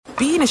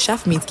being a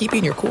chef means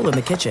keeping your cool in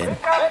the kitchen.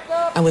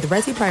 And with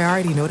Resi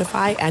Priority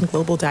Notify and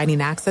Global Dining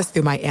Access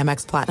through my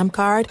Amex Platinum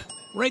card,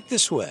 right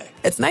this way.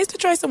 It's nice to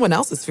try someone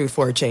else's food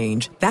for a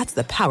change. That's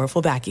the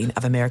powerful backing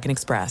of American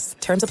Express.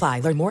 Terms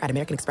apply. Learn more at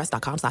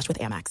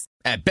americanexpress.com/withAmex.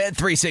 At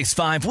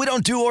Bet365, we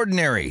don't do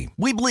ordinary.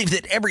 We believe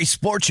that every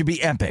sport should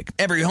be epic.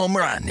 Every home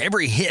run,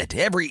 every hit,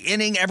 every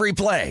inning, every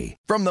play.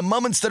 From the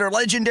moments that are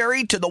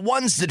legendary to the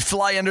ones that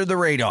fly under the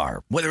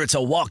radar. Whether it's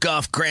a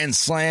walk-off grand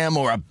slam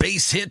or a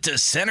base hit to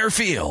center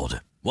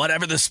field.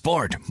 Whatever the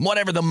sport,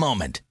 whatever the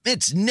moment,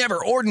 it's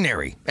never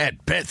ordinary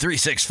at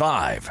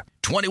Bet365.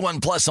 21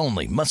 plus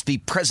only. Must be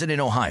present in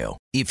Ohio.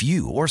 If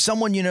you or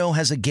someone you know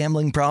has a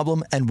gambling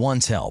problem and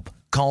wants help,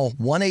 call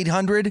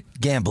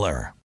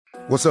 1-800-GAMBLER.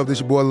 What's up, this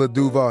your boy Lil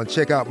Duval, and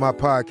check out my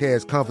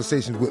podcast,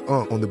 Conversations with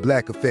Unc, on the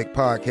Black Effect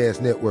Podcast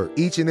Network.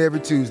 Each and every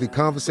Tuesday,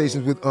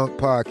 Conversations with Unc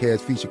podcast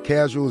feature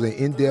casuals and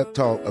in-depth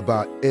talk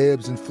about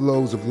ebbs and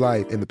flows of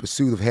life and the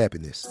pursuit of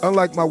happiness.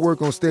 Unlike my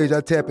work on stage,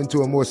 I tap into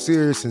a more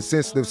serious and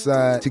sensitive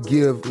side to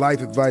give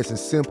life advice and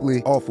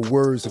simply offer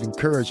words of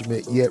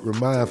encouragement, yet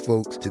remind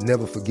folks to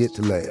never forget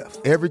to laugh.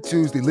 Every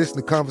Tuesday, listen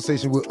to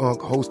Conversation with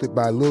Unc, hosted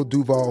by Lil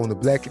Duval on the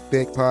Black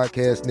Effect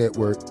Podcast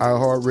Network,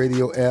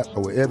 iHeartRadio app,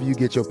 or wherever you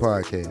get your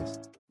podcasts.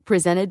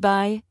 Presented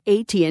by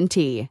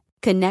AT&T.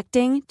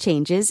 Connecting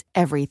changes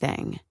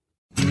everything.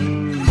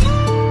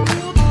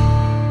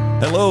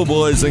 Hello,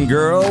 boys and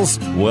girls.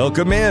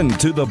 Welcome in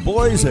to the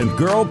Boys and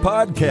Girl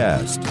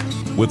Podcast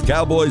with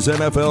Cowboys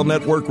NFL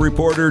Network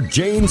reporter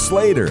Jane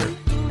Slater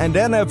and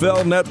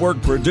NFL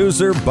Network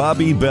producer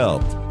Bobby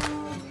Belt.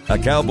 A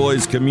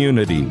Cowboys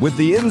community with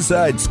the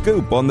inside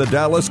scoop on the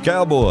Dallas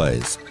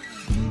Cowboys.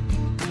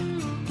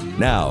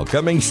 Now,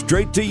 coming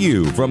straight to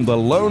you from the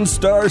Lone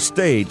Star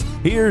State,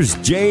 here's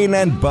Jane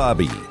and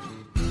Bobby.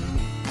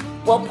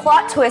 Well,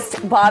 plot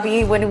twist,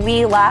 Bobby, when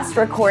we last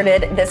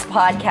recorded this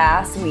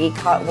podcast, we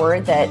caught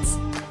word that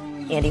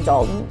Andy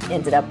Dalton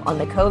ended up on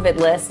the COVID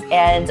list.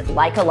 And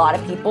like a lot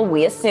of people,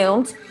 we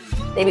assumed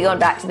they'd be going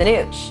back to the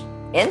Nooch.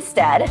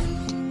 Instead,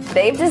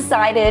 they've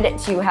decided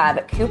to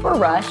have Cooper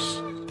Rush.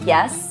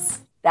 Yes,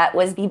 that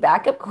was the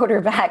backup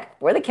quarterback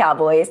for the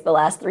Cowboys the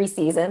last 3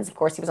 seasons. Of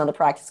course, he was on the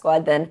practice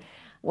squad then.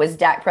 Was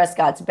Dak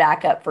Prescott's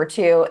backup for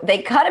 2.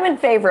 They cut him in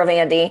favor of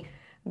Andy,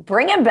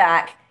 bring him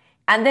back,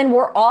 and then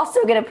we're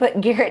also going to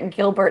put Garrett and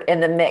Gilbert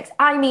in the mix.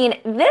 I mean,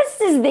 this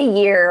is the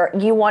year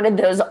you wanted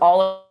those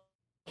all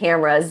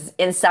cameras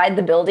inside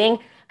the building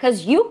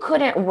because you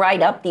couldn't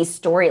write up these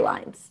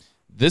storylines.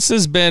 This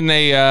has been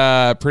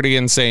a pretty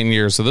insane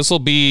year. So this will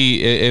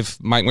be, if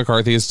Mike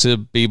McCarthy is to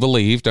be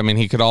believed, I mean,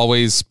 he could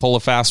always pull a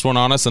fast one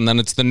on us, and then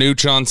it's the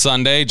Nooch on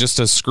Sunday just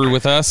to screw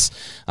with us.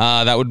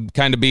 That would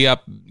kind of be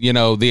up,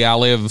 the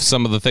alley of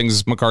some of the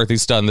things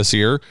McCarthy's done this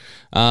year.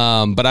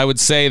 But I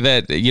would say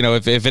that,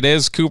 if it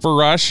is Cooper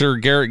Rush or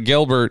Garrett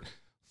Gilbert,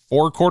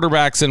 4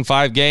 quarterbacks in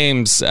 5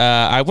 games,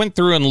 I went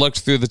through and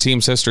looked through the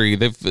team's history.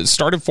 They've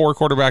started 4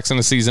 quarterbacks in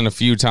a season a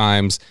few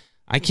times.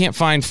 I can't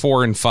find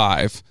 4 and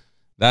 5.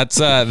 That's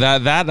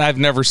that I've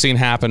never seen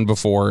happen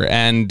before.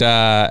 And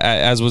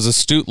as was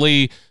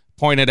astutely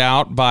pointed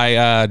out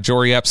by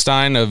Jory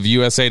Epstein of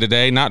USA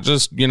Today, not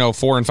just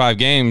 4 and 5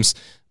 games,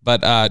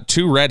 but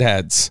 2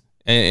 redheads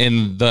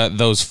in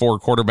those 4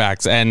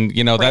 quarterbacks. And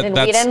that's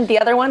Whedon, the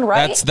other one,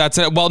 right? That's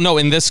it. Well, no,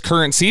 in this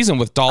current season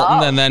with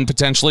Dalton and then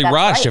potentially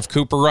Rush. Right. If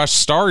Cooper Rush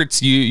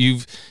starts,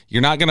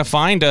 you're not going to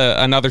find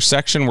another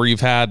section where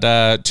you've had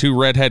 2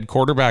 redhead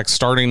quarterbacks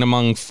starting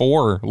among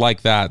 4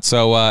 like that.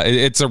 So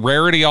it's a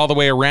rarity all the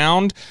way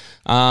around.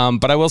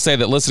 But I will say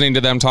that listening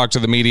to them talk to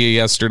the media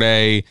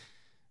yesterday,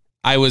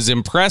 I was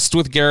impressed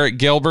with Garrett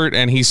Gilbert,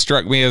 and he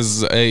struck me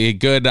as a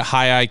good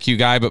high IQ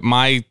guy. But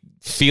my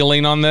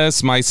feeling on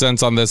this, my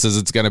sense on this is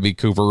it's going to be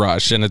Cooper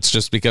Rush, and it's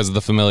just because of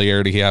the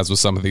familiarity he has with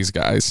some of these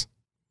guys.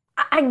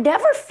 I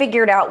never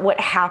figured out what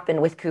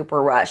happened with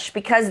Cooper Rush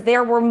because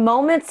there were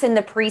moments in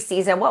the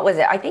preseason. What was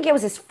it? I think it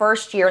was his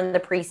first year in the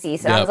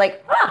preseason. Yep. I was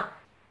like,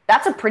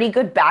 that's a pretty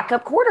good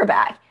backup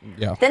quarterback.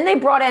 Yeah. Then they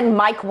brought in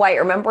Mike White,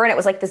 remember? And it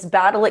was like this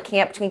battle at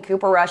camp between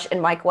Cooper Rush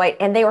and Mike White,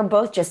 and they were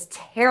both just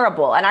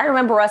terrible. And I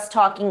remember us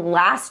talking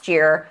last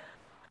year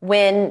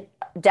when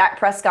Dak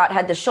Prescott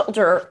had the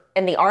shoulder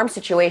and the arm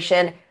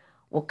situation.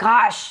 Well,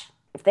 gosh,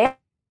 if they had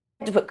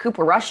to put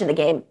Cooper Rush in the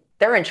game,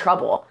 they're in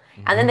trouble.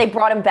 Mm-hmm. And then they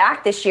brought him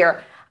back this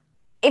year.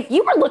 If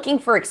you were looking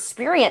for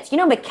experience,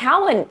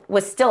 McCowan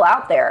was still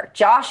out there.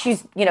 Josh,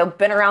 who's,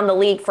 been around the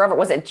league forever.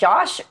 Was it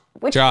Josh?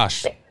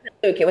 Josh.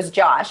 Luke, it was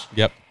Josh.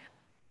 Yep.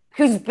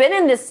 Who's been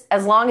in this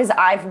as long as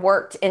I've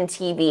worked in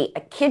TV. I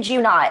kid you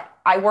not.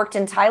 I worked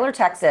in Tyler,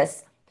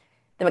 Texas.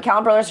 The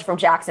McCown brothers are from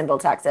Jacksonville,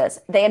 Texas.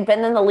 They had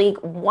been in the league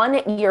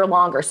 1 year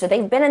longer. So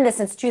they've been in this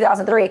since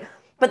 2003.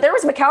 But there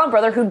was a McCown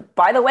brother who,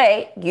 by the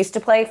way, used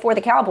to play for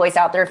the Cowboys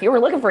out there. If you were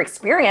looking for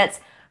experience,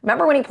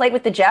 remember when he played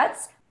with the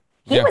Jets?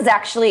 He was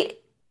actually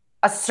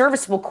a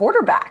serviceable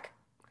quarterback.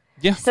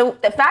 Yeah. So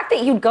the fact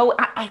that you'd go,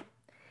 I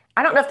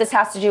don't know if this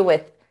has to do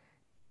with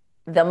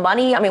the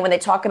money. I mean, when they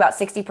talk about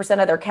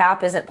 60% of their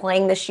cap isn't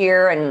playing this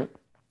year and,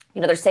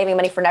 they're saving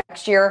money for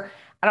next year.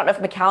 I don't know if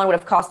McCown would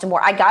have cost him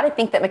more. I got to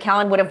think that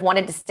McCown would have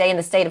wanted to stay in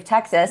the state of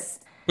Texas.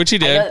 Which he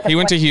did. He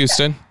went to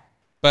Houston.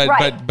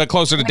 But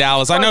closer to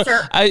Dallas.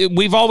 Closer. I know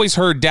we've always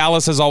heard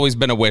Dallas has always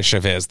been a wish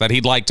of his, that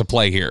he'd like to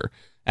play here.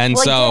 And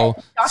Josh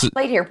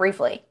played here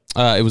briefly.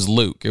 It was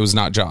Luke. It was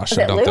not Josh.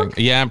 I don't think.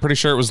 Yeah, I'm pretty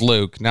sure it was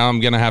Luke. Now I'm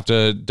going to have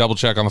to double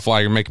check on the fly.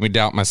 You're making me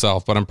doubt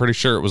myself, but I'm pretty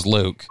sure it was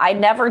Luke. I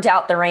never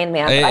doubt the Rain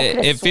Man.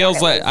 It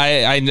feels like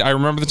I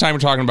remember the time we're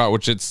talking about,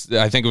 which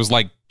I think it was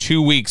like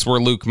 2 weeks where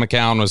Luke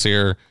McCown was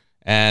here.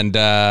 And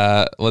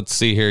let's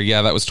see here.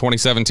 Yeah, that was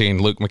 2017.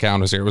 Luke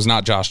McCown was here. It was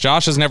not Josh.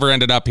 Josh has never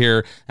ended up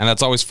here, and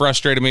that's always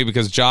frustrated me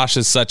because Josh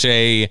is such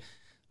a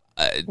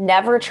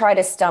never try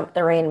to stump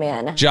the Rain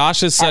Man.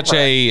 Josh is such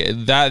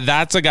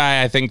that's a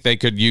guy I think they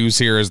could use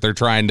here as they're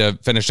trying to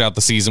finish out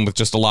the season with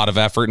just a lot of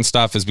effort and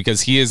stuff, is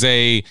because he is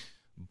a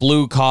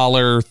blue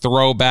collar,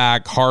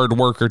 throwback, hard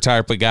worker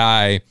type of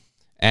guy.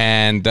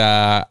 And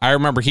I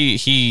remember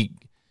he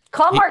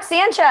call Mark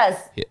Sanchez.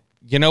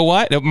 You know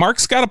what?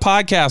 Mark's got a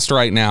podcast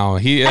right now.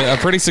 A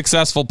pretty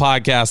successful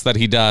podcast that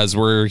he does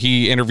where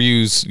he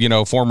interviews,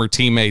 former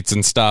teammates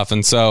and stuff.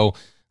 And so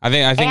I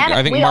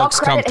think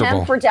Mark's comfortable.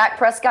 Him for Dak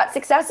Prescott's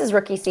success his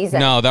rookie season.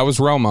 No, that was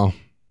Romo.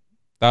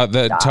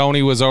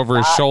 Tony was over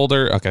his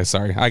shoulder. Okay,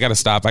 sorry. I got to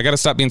stop. I got to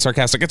stop being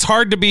sarcastic. It's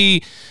hard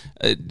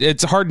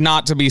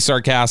not to be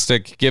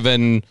sarcastic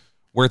given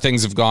where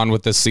things have gone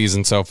with this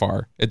season so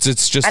far.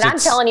 I'm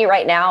telling you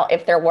right now,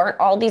 if there weren't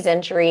all these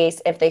injuries,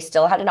 if they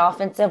still had an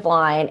offensive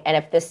line, and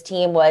if this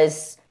team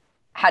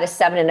had a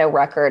 7-0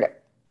 record,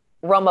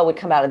 Romo would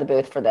come out of the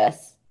booth for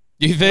this.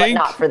 You think?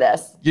 But not for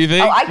this. You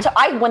think? I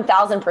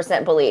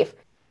 1,000% believe.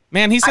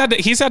 Man, he's had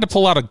to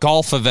pull out of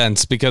golf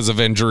events because of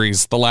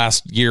injuries the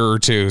last year or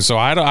two. So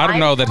I don't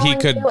know that he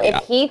could.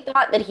 If he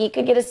thought that he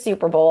could get a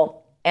Super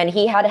Bowl and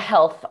he had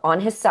health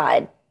on his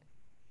side,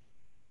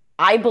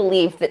 I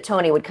believe that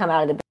Tony would come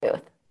out of the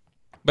booth.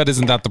 But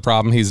isn't that the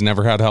problem? He's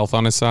never had health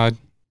on his side.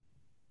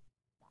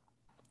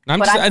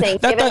 I'm saying,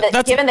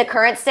 given the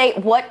current state,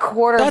 what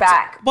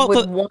quarterback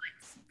would want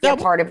to be a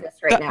part of this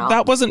right now?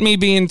 That wasn't me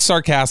being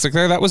sarcastic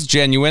there. That was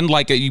genuine.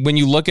 Like when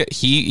you look at,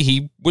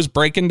 he was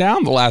breaking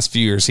down the last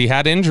few years. He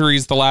had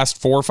injuries the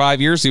last 4 or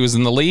 5 years he was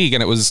in the league,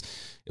 and it was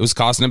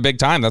costing him big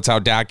time. That's how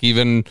Dak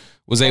even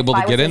was able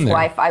to get in there.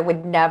 Wife, I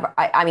would never.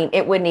 I mean,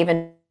 it wouldn't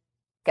even.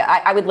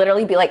 I would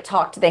literally be like,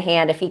 talk to the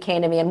hand if he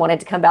came to me and wanted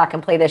to come back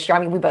and play this year. I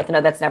mean, we both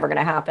know that's never going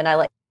to happen.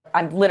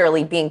 I'm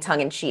literally being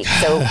tongue in cheek.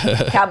 So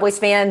Cowboys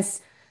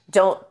fans,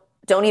 don't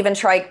even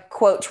try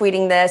quote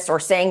tweeting this or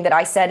saying that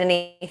I said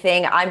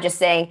anything. I'm just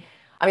saying,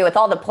 with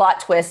all the plot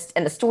twists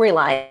and the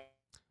storyline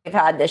we've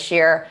had this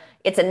year,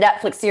 it's a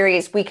Netflix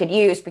series we could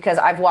use because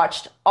I've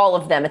watched all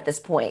of them at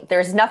this point.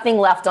 There's nothing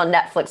left on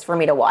Netflix for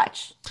me to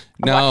watch.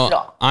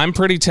 No, I'm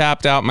pretty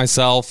tapped out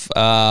myself,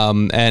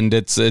 and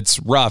it's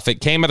rough.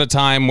 It came at a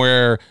time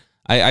where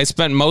I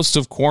spent most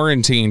of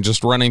quarantine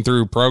just running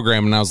through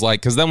program, and I was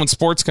like, because then when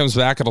sports comes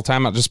back, it'll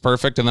time out just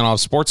perfect, and then I'll have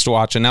sports to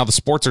watch, and now the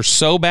sports are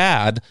so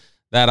bad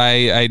that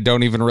I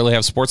don't even really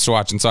have sports to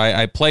watch, and so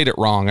I played it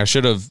wrong. I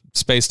should have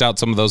spaced out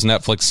some of those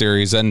Netflix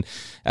series. And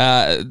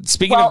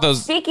speaking of,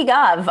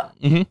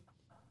 mm-hmm.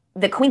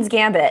 The Queen's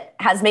Gambit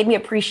has made me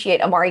appreciate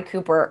Amari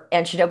Cooper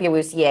and Chidobe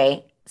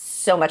Awuzie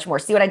so much more.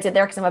 See what I did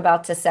there? Because I'm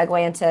about to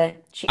segue into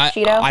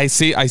Cheeto. I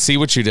see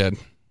what you did.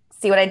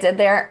 See what I did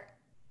there?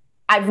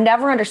 I've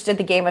never understood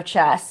the game of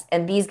chess,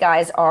 and these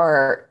guys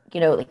are,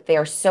 they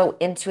are so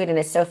into it, and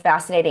it's so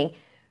fascinating.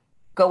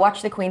 Go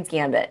watch the Queen's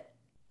Gambit.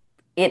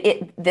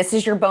 This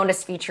is your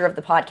bonus feature of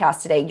the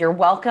podcast today. You're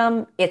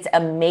welcome. It's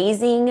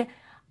amazing.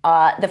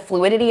 The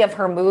fluidity of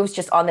her moves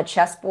just on the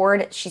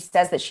chessboard. She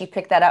says that she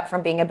picked that up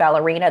from being a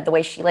ballerina, the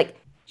way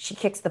she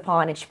kicks the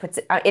pawn and she puts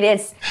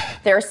it.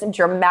 There's some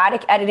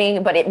dramatic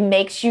editing, but it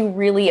makes you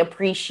really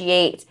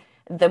appreciate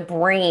the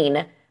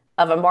brain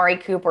of Amari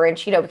Cooper and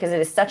Cheeto because it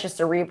is such a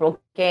cerebral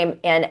game.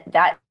 And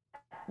that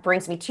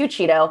brings me to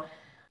Cheeto.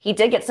 He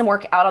did get some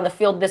work out on the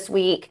field this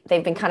week.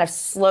 They've been kind of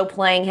slow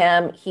playing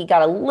him. He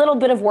got a little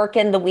bit of work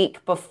in the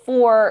week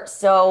before.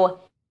 So,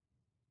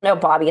 no,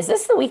 Bobby, is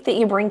this the week that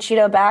you bring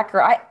Cheeto back?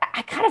 Or I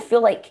kind of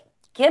feel like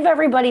give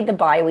everybody the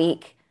bye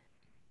week,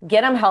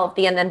 get them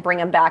healthy, and then bring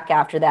them back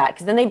after that.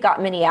 Because then they've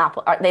got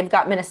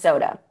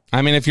Minnesota.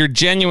 I mean, if you're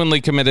genuinely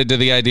committed to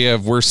the idea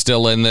of we're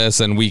still in this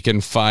and we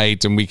can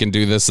fight and we can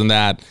do this and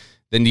that,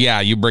 then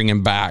yeah, you bring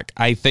him back.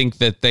 I think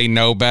that they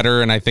know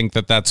better, and I think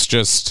that that's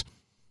just,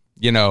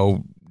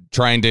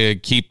 trying to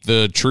keep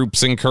the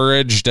troops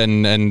encouraged,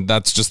 and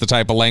that's just the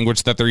type of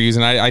language that they're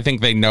using. I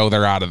think they know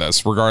they're out of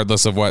this,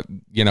 regardless of what,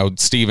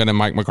 Steven and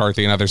Mike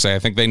McCarthy and others say. I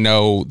think they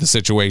know the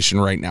situation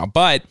right now.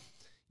 But,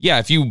 yeah,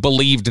 if you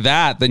believed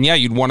that, then, yeah,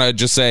 you'd want to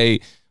just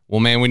say,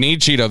 well, man, we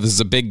need Cheeto. This is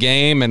a big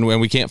game, and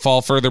we can't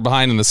fall further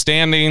behind in the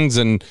standings,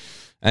 and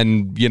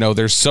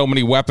there's so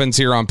many weapons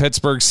here on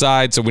Pittsburgh's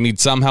side, so we need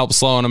some help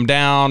slowing them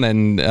down.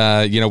 And,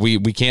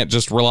 we can't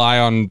just rely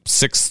on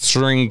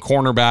sixth-string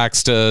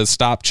cornerbacks to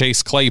stop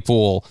Chase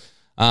Claypool.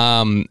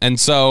 And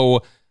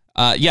so,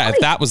 if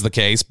that was the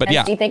case. But,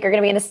 yeah. Do you think you're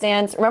going to be in the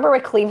stands? Remember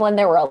with Cleveland,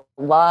 there were a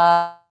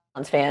lot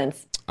of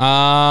fans.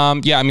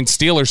 Yeah, I mean,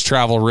 Steelers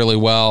travel really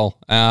well,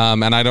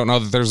 and I don't know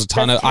that there's a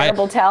ton of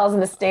terrible towels in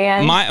the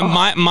stands.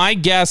 My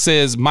guess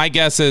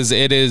is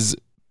it is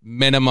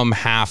minimum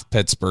half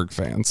Pittsburgh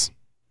fans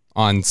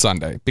on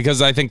Sunday,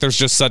 because I think there's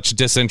just such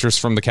disinterest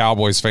from the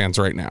Cowboys fans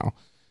right now.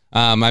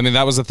 I mean,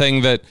 that was the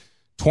thing that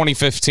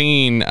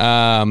 2015,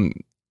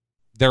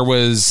 there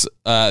was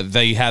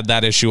they had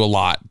that issue a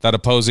lot, that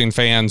opposing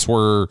fans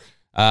were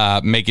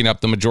making up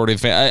the majority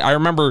of the fans. I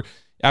remember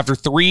after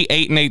 3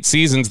 8-8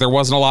 seasons, there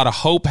wasn't a lot of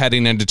hope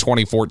heading into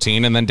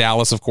 2014. And then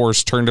Dallas, of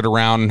course, turned it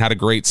around and had a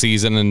great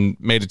season and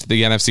made it to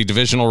the NFC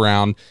divisional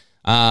round.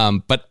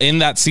 But in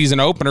that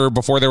season opener,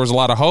 before there was a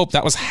lot of hope,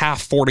 that was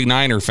half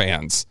 49er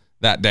fans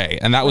that day.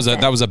 And that was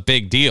a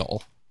big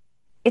deal.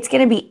 It's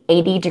going to be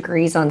 80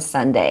 degrees on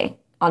Sunday,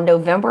 on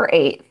November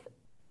 8th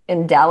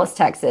in Dallas,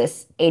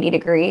 Texas, 80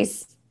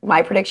 degrees.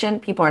 My prediction,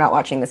 people are not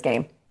watching this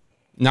game.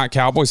 Not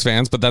Cowboys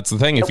fans, but that's the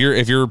thing. If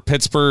your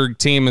Pittsburgh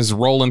team is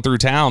rolling through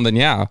town, then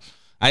yeah,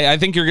 I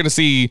think you're going to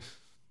see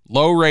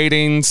low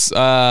ratings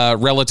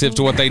relative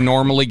to what they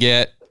normally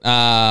get,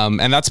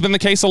 and that's been the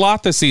case a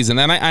lot this season.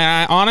 And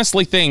I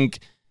honestly think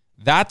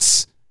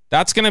that's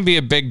going to be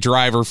a big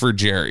driver for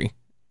Jerry.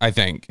 I'm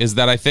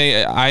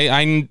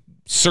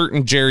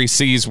certain Jerry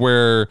sees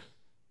where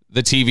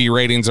the TV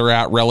ratings are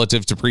at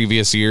relative to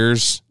previous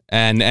years,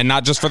 and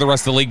not just for the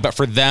rest of the league, but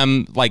for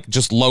them, like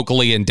just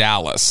locally in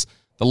Dallas.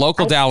 The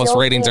local Dallas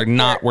ratings are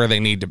not where they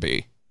need to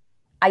be.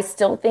 I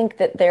still think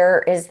that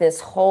there is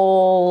this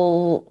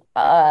whole,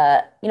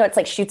 it's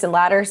like chutes and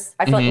ladders.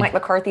 I feel like Mike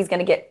McCarthy's going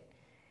to get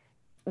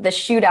the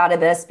shoot out of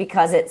this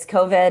because it's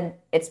COVID.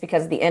 It's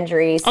because of the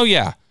injuries. Oh,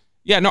 yeah.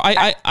 Yeah, no,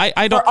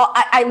 I don't.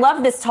 I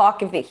love this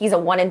talk of he's a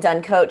one and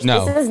done coach.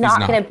 No, this is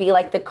not going to be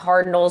like the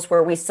Cardinals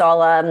where we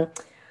saw,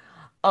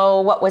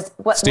 what was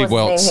Steve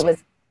Wilkes. It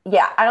was,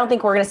 yeah, I don't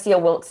think we're going to see a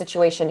Wilkes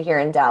situation here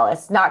in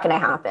Dallas. Not going to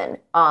happen.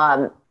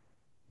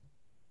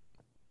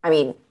 I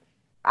mean,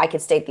 I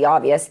could state the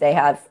obvious. They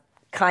have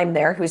Keim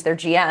there, who's their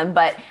GM,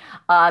 but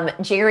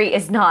Jerry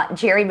is not.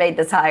 Jerry made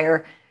this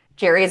hire.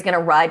 Jerry is going to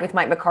ride with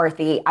Mike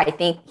McCarthy. I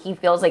think he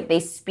feels like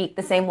they speak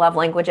the same love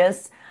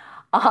languages.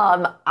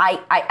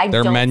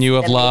 Their menu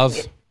of love.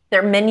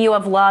 Their menu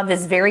of love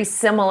is very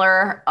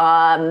similar.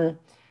 I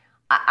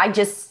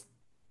just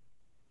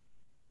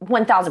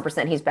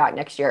 1,000% he's back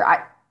next year.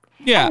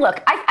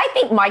 Look, I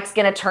think Mike's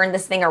going to turn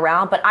this thing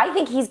around, but I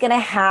think he's going to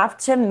have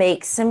to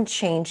make some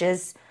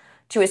changes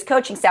to his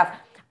coaching staff.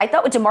 I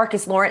thought what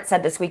DeMarcus Lawrence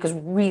said this week was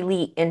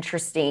really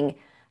interesting,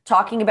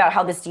 talking about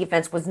how this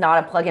defense was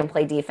not a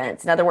plug-and-play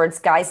defense. In other words,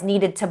 guys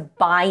needed to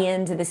buy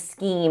into the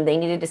scheme. They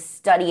needed to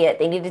study it.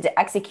 They needed to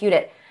execute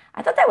it.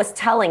 I thought that was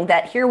telling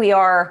that here we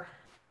are.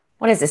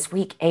 What is this,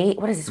 week 8?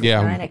 What is this, week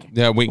 9?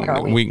 Yeah, week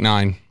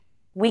 9.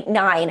 Week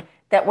 9,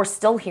 that we're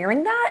still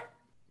hearing that?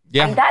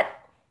 Yeah.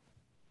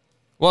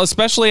 Well,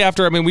 especially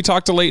after, we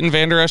talked to Leighton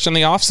Vander Esch in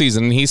the offseason,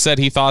 and he said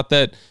he thought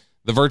that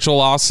the virtual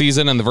off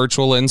season and the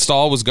virtual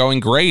install was going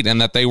great, and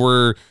that they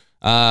were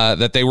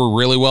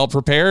really well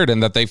prepared,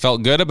 and that they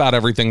felt good about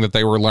everything that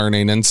they were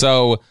learning. And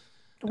so,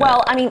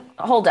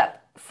 hold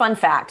up. Fun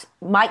fact: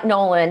 Mike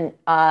Nolan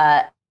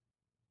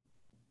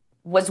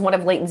was one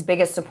of Leighton's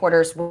biggest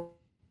supporters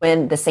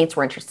when the Saints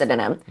were interested in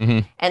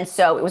him, and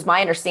so it was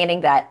my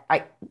understanding that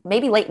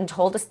maybe Leighton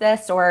told us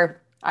this,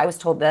 or I was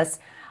told this.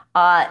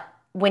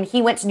 When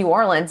he went to New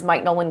Orleans,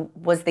 Mike Nolan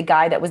was the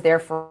guy that was there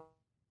for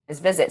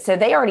his visit. So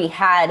they already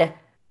had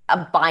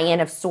a buy-in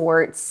of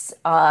sorts.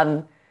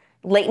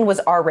 Leighton was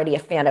already a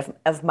fan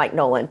of Mike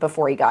Nolan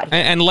before he got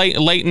here. And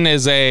Leighton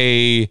is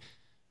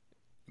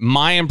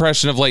my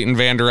impression of Leighton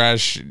Vander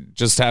Esch,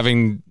 just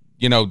having,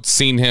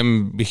 seen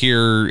him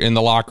here in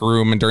the locker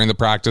room and during the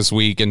practice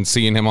week and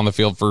seeing him on the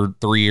field for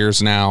 3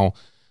 years now.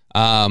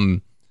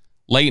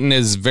 Leighton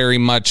is very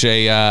much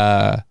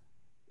a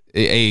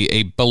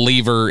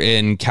believer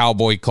in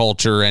cowboy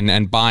culture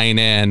and buying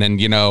in, and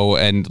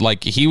and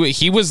like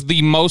he was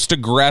the most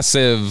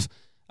aggressive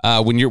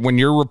when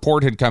your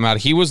report had come out.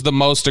 He was the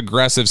most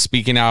aggressive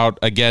speaking out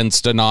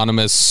against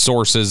anonymous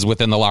sources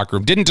within the locker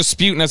room. Didn't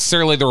dispute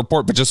necessarily the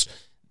report, but just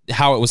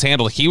how it was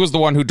handled. He was the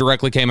one who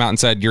directly came out and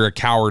said, "You're a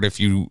coward if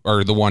you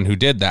are the one who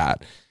did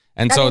that."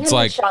 And so it's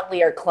like Sean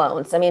Lee are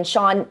clones.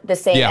 Sean the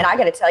same. Yeah. And I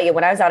got to tell you,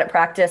 when I was out at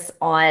practice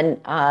on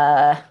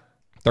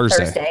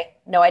Thursday.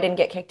 No, I didn't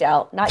get kicked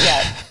out. Not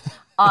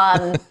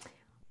yet.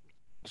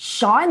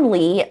 Sean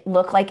Lee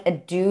looked like a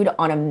dude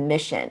on a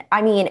mission.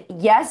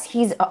 Yes,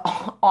 he's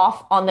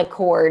off on the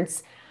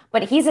chords,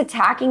 but he's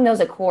attacking those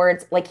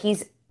accords like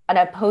he's an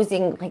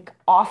opposing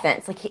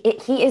offense.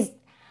 He is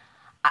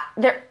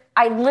there.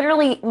 I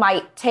literally,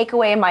 my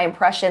takeaway and my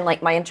impression,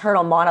 my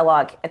internal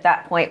monologue at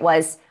that point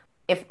was,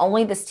 if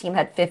only this team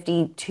had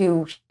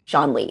 52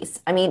 Sean Lees.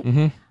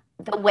 The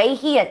way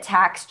he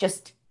attacks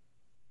just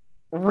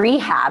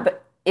rehab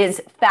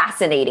is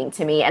fascinating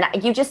to me. And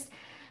you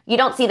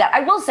don't see that. I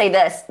will say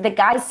this, the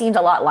guys seemed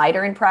a lot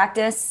lighter in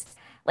practice.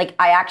 I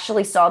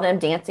actually saw them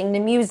dancing to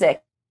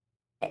music,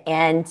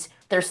 and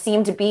there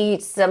seemed to be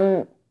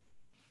some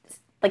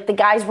like the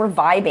guys were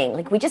vibing.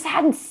 Like we just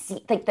hadn't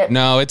seen like the.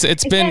 No, it's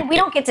been. We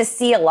don't get to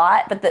see a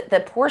lot, but the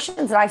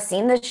portions that I've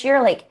seen this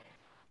year, like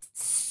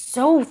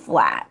so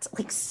flat,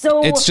 like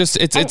so. It's just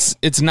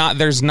it's not.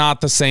 There's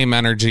not the same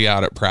energy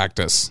out at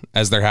practice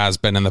as there has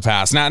been in the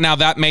past. Now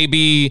that may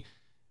be.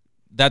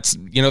 That's,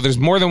 there's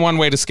more than one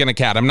way to skin a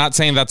cat. I'm not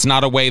saying that's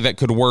not a way that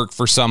could work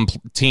for some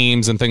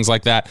teams and things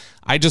like that.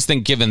 I just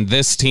think given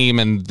this team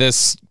and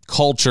this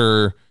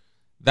culture,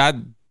 that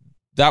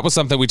was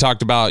something we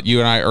talked about, you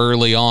and I,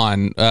 early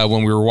on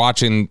when we were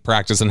watching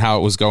practice and how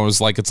it was going. It's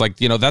like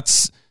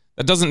that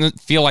doesn't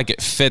feel like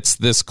it fits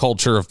this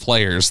culture of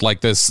players,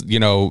 like this,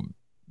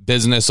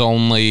 business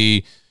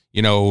only,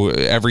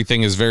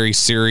 everything is very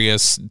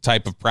serious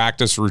type of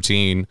practice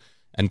routine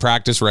and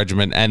practice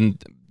regimen.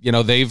 And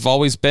they've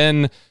always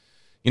been,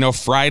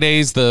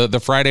 Fridays,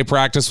 the Friday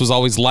practice was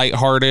always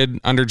lighthearted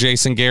under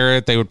Jason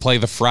Garrett. They would play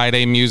the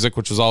Friday music,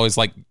 which was always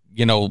like,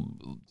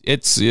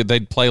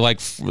 they'd play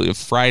like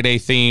Friday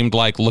themed,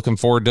 like looking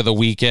forward to the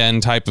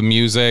weekend type of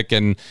music.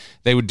 And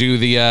they would do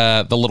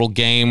the little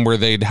game where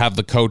they'd have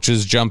the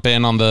coaches jump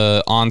in on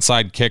the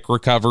onside kick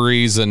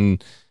recoveries.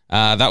 And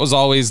that was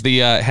always the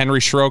Henry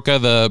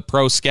Schroka, the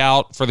pro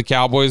scout for the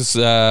Cowboys,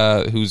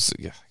 who's,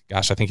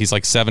 gosh, I think he's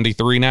like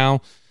 73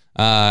 now.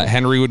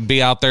 Henry would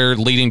be out there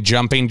leading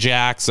jumping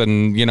jacks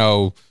and,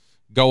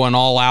 going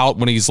all out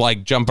when he's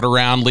like jumping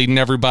around, leading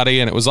everybody.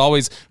 And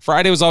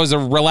Friday was always a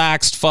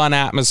relaxed, fun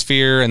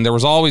atmosphere. And there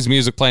was always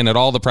music playing at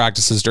all the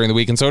practices during the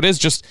week. And so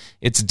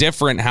it's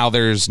different how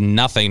there's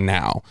nothing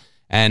now.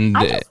 And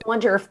I just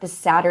wonder if the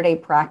Saturday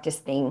practice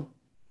thing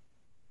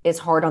is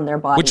hard on their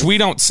bodies. Which we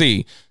don't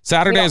see.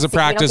 Saturday is a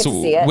practice.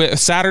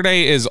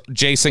 Saturday is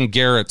Jason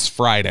Garrett's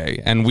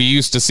Friday. And we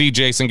used to see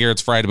Jason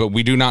Garrett's Friday, but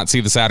we do not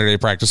see the Saturday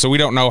practice. So we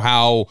don't know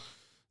how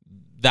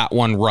that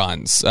one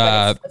runs.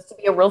 It's supposed to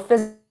be a real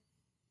physical.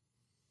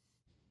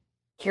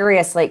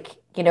 Curious,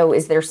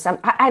 is there some,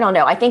 I don't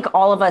know. I think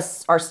all of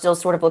us are still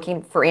sort of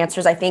looking for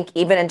answers. I think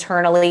even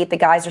internally, the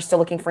guys are still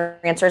looking for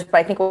answers. But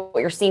I think what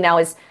you're seeing now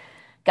is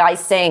guys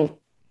saying,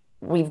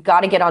 we've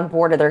got to get on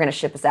board or they're going to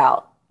ship us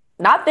out.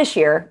 Not this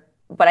year,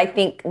 but I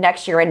think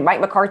next year. And Mike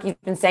McCarthy's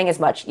been saying as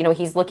much.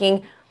 He's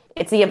looking,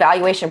 it's the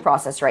evaluation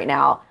process right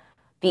now.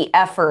 The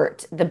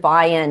effort, the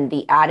buy-in,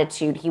 the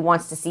attitude. He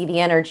wants to see the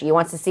energy. He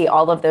wants to see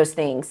all of those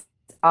things.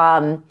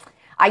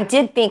 I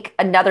did think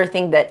another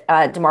thing that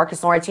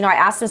DeMarcus Lawrence, I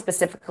asked him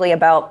specifically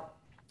about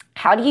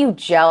how do you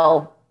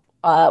gel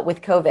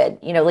with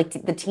COVID,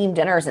 like the team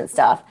dinners and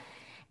stuff.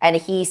 And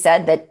he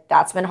said that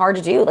that's been hard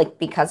to do. Like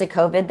because of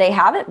COVID, they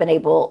haven't been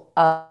able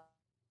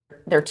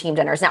their team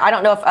dinners. Now, I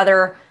don't know if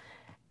other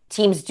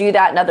teams do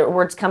that. In other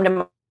words, come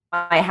to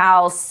my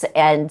house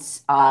and,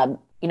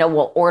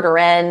 we'll order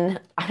in.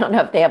 I don't know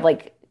if they have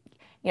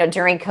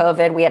during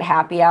COVID, we had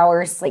happy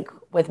hours, like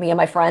with me and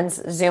my friends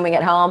Zooming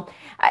at home.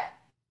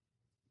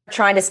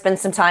 Trying to spend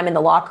some time in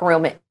the locker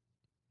room.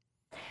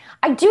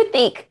 I do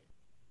think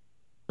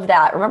of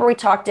that. Remember we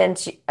talked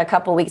a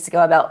couple of weeks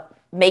ago about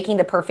making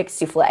the perfect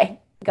souffle.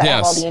 You got to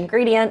have all the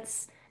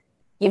ingredients.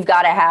 You've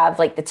got to have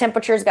the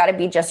temperature's got to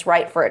be just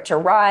right for it to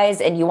rise,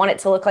 and you want it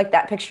to look like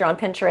that picture on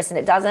Pinterest, and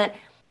it doesn't.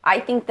 I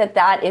think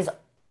that is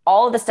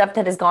all of the stuff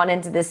that has gone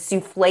into this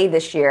souffle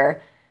this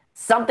year.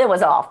 Something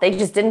was off. They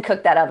just didn't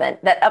cook that oven.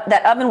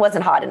 That oven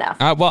wasn't hot enough.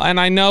 Well, and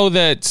I know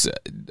that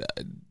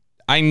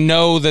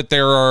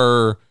there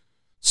are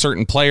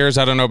certain players,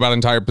 I don't know about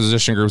entire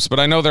position groups, but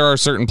I know there are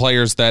certain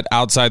players that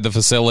outside the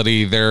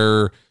facility,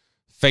 they're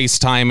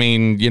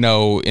FaceTiming,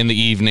 in the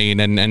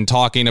evening and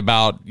talking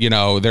about,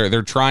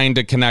 they're trying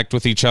to connect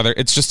with each other.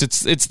 It's just,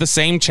 it's the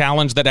same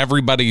challenge that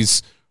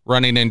everybody's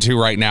running into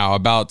right now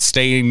about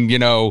staying,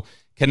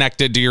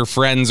 connected to your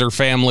friends or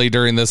family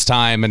during this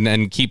time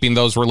and keeping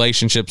those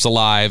relationships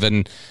alive.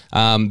 And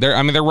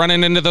they're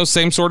running into those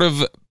same sort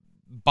of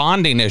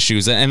bonding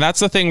issues. And that's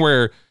the thing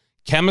where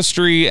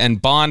chemistry and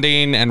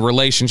bonding and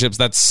relationships,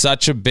 that's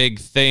such a big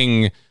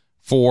thing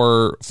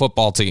for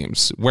football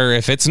teams, where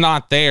if it's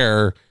not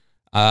there,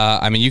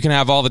 you can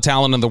have all the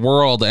talent in the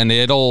world and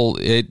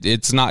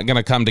it's not going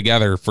to come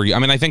together for you.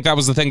 I think that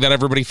was the thing that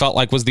everybody felt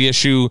like was the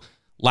issue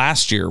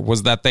last year,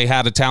 was that they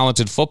had a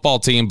talented football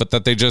team, but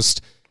that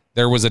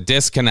there was a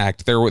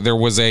disconnect. There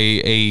was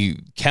a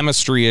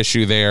chemistry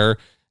issue there.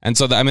 And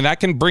so that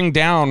can bring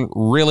down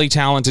really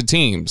talented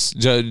teams.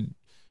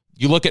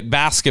 You look at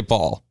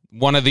basketball.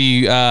 One of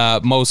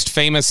the most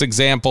famous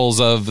examples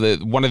of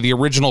one of the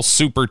original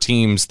super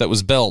teams that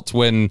was built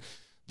when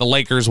the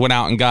Lakers went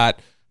out and got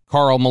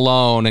Karl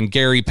Malone and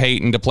Gary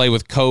Payton to play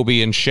with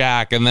Kobe and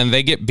Shaq, and then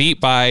they get beat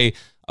by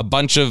a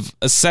bunch of,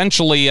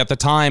 essentially at the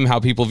time how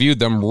people viewed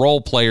them, role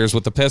players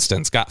with the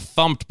Pistons, got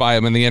thumped by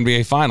them in the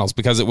NBA Finals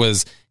because it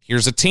was,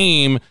 here's a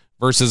team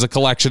versus a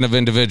collection of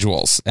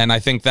individuals. And I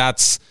think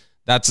that's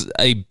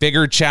a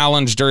bigger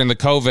challenge during the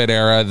COVID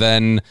era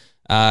than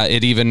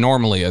it even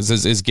normally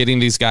is getting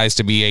these guys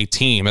to be a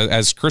team.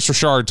 As Chris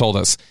Richard told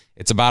us,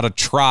 it's about a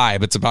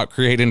tribe. It's about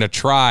creating a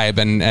tribe.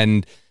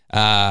 And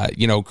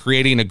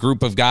creating a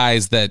group of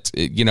guys that,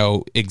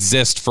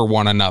 exist for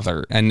one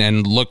another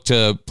and look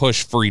to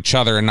push for each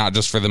other and not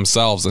just for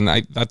themselves. And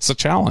that's a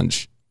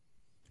challenge.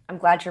 I'm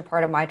glad you're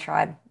part of my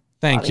tribe.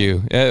 Thank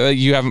you.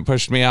 You haven't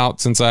pushed me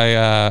out since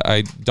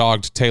I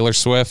dogged Taylor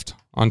Swift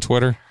on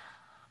Twitter.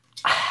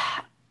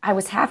 I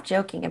was half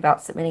joking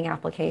about submitting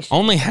applications.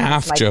 Only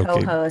half joking.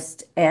 My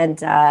co-host and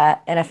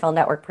NFL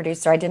Network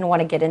producer. I didn't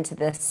want to get into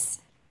this.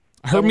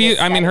 Her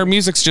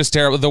music's just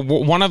terrible.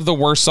 One of the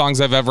worst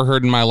songs I've ever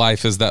heard in my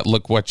life is that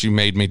 "Look What You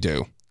Made Me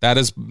Do." That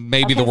is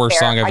maybe the worst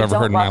song I've ever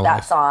heard in my life. I don't love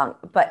that song,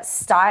 but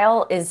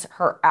 "Style" is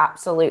her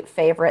absolute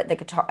favorite. The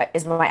guitar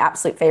is my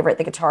absolute favorite.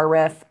 The guitar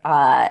riff.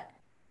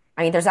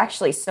 There's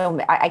actually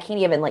I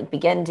can't even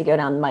begin to go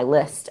down my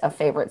list of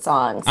favorite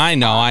songs. I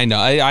know. I've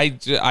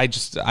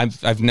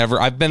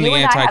been the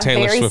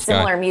anti-Taylor Swift guy. Very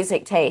similar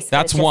music taste.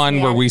 That's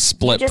one where we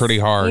split pretty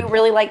hard. You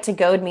really like to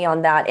goad me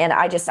on that, and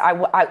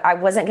I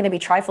wasn't going to be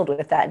trifled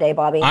with that day,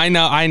 Bobby. I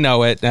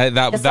know it.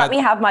 Let me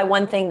have my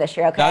one thing this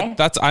year, okay?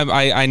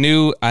 I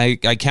knew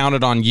I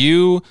counted on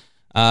you,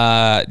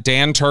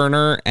 Dan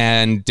Turner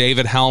and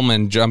David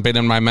Hellman jumping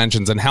in my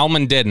mentions, and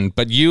Hellman didn't,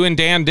 but you and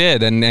Dan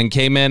did, and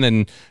came in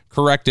and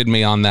corrected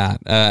me on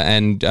that.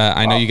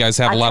 I know you guys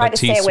have a lot of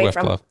T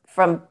Swift love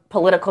from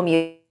political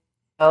music,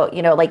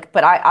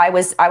 but I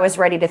was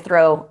ready to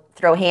throw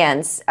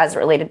hands as it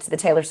related to the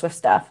Taylor Swift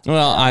stuff.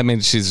 Well,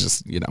 she's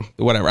just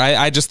whatever.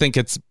 I just think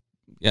it's.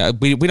 Yeah,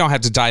 we don't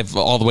have to dive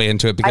all the way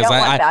into it because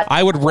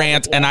I would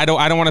rant, and I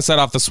don't want to set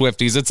off the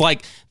Swifties. It's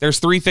like there's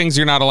three things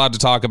you're not allowed to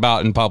talk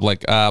about in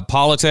public: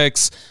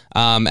 politics,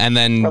 and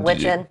then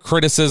religion,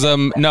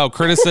 criticism. No,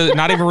 criticism,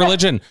 not even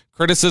religion.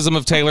 Criticism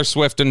of Taylor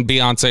Swift and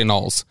Beyonce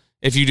Knowles.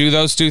 If you do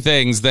those two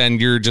things, then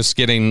you're just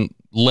getting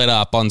lit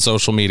up on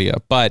social media.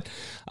 But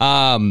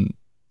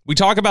we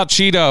talk about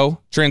Cheeto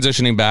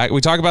transitioning back.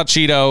 We talk about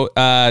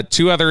Cheeto.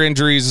 Two other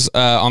injuries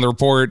on the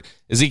report.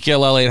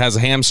 Ezekiel Elliott has a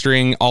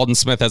hamstring. Aldon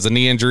Smith has a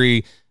knee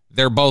injury.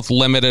 They're both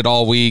limited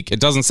all week. It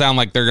doesn't sound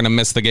like they're going to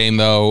miss the game,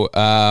 though.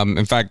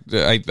 In fact,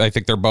 I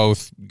think they're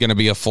both going to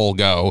be a full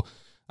go.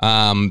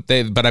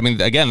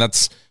 Again,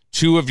 that's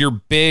two of your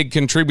big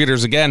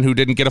contributors, again, who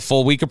didn't get a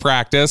full week of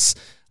practice.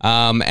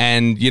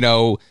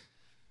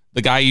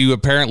 The guy you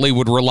apparently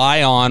would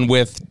rely on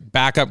with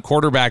backup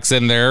quarterbacks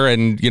in there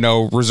and,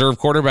 reserve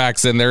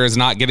quarterbacks in there is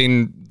not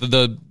getting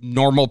the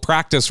normal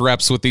practice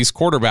reps with these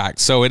quarterbacks.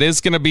 So it is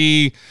going to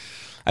be,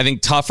 I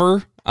think,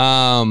 tougher.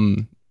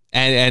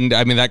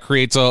 That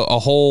creates a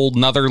whole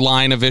nother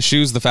line of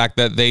issues. The fact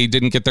that they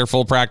didn't get their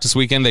full practice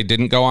weekend, they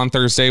didn't go on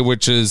Thursday,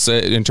 which is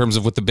in terms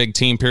of with the big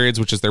team periods,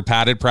 which is their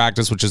padded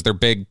practice, which is their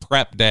big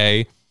prep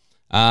day.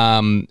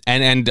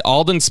 And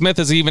Aldon Smith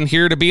is even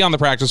here to be on the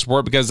practice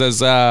report because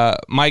as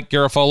Mike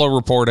Garafolo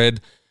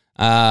reported,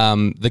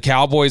 the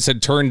Cowboys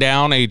had turned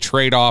down a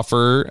trade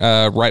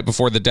offer right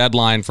before the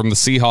deadline from the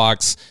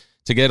Seahawks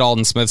to get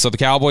Aldon Smith. So the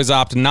Cowboys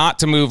opt not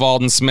to move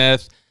Aldon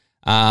Smith.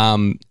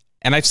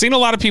 And I've seen a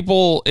lot of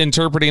people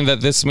interpreting that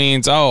this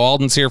means,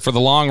 Aldon's here for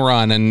the long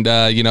run and,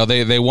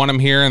 they want him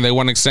here and they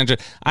want an extension.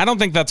 I don't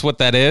think that's what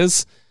that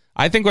is.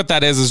 I think what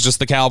that is just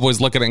the Cowboys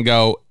look at it and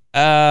go,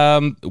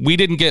 we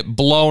didn't get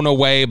blown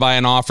away by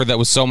an offer that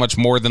was so much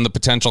more than the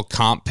potential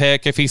comp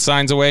pick if he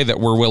signs away that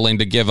we're willing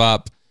to give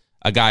up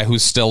a guy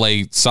who's still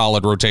a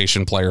solid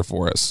rotation player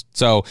for us.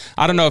 So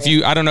I don't know if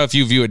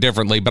you view it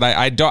differently, but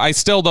I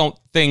still don't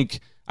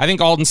think. I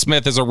think Aldon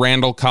Smith is a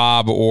Randall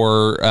Cobb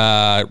or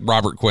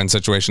Robert Quinn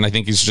situation. I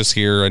think he's just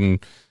here and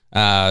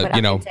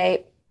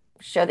tape,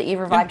 show that you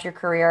revived your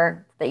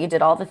career, that you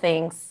did all the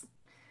things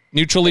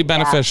mutually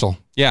beneficial.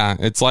 Yeah,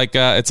 it's like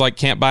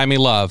Can't Buy Me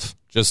Love.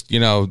 Just,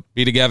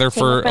 be together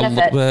for a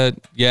little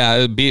bit.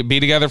 Yeah, be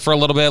together for a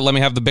little bit. Let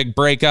me have the big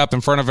breakup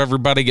in front of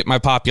everybody, get my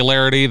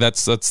popularity.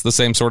 That's the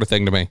same sort of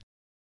thing to me.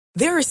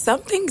 There are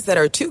some things that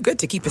are too good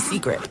to keep a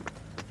secret.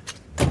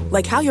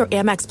 Like how your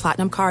Amex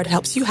Platinum card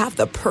helps you have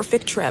the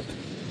perfect trip.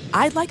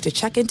 I'd like to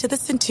check into the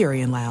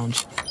Centurion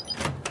Lounge.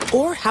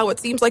 Or how it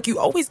seems like you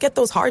always get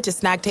those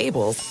hard-to-snag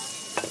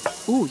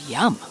tables. Ooh,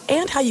 yum.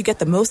 And how you get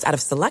the most out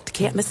of select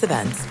can't-miss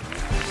events.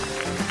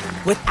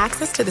 With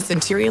access to the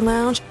Centurion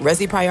Lounge,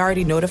 Resi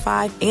Priority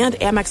Notified, and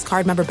Amex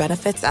card member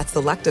benefits at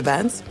select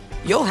events,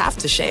 you'll have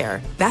to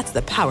share. That's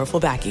the powerful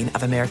backing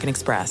of American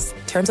Express.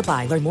 Terms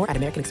apply. Learn more at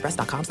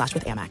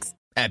americanexpress.com/withAmex.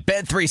 At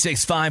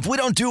Bet365, we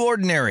don't do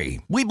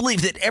ordinary. We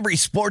believe that every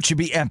sport should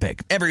be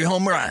epic. Every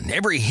home run,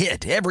 every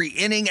hit, every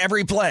inning,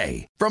 every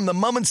play. From the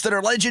moments that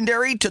are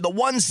legendary to the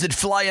ones that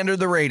fly under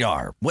the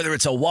radar. Whether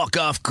it's a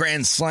walk-off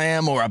grand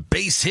slam or a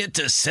base hit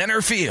to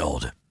center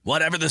field.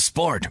 Whatever the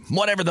sport,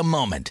 whatever the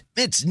moment,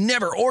 it's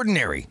never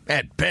ordinary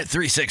at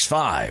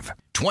Bet365.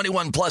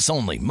 21 plus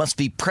only. Must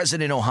be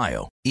present in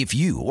Ohio. If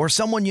you or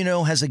someone you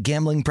know has a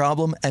gambling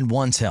problem and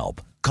wants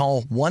help,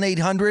 call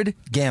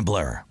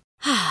 1-800-GAMBLER.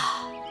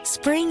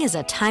 Spring is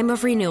a time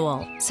of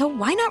renewal, so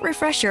why not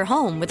refresh your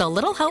home with a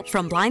little help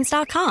from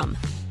Blinds.com?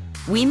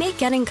 We make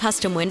getting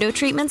custom window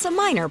treatments a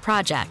minor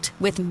project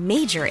with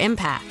major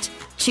impact.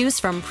 Choose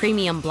from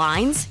premium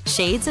blinds,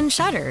 shades, and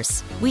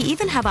shutters. We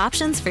even have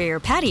options for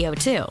your patio,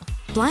 too.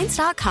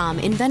 Blinds.com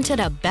invented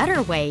a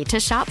better way to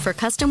shop for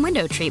custom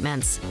window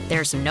treatments.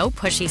 There's no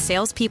pushy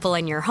salespeople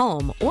in your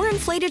home or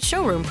inflated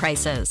showroom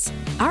prices.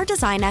 Our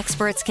design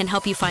experts can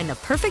help you find the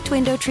perfect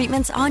window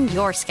treatments on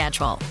your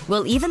schedule.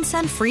 We'll even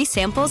send free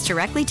samples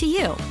directly to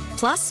you.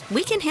 Plus,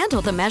 we can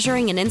handle the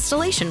measuring and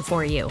installation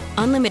for you.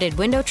 Unlimited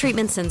window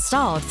treatments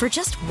installed for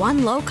just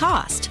one low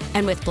cost.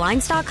 And with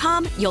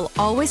Blinds.com, you'll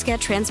always get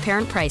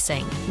transparent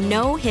pricing.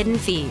 No hidden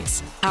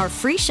fees. Our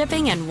free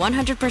shipping and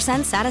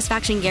 100%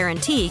 satisfaction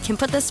guarantee can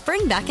put the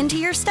spring back into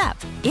your step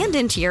and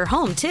into your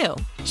home, too.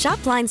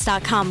 Shop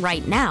Blinds.com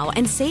right now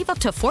and save up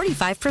to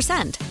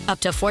 45%.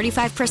 Up to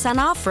 45%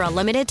 off for a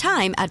limited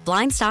time at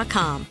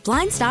Blinds.com.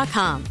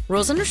 Blinds.com.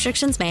 Rules and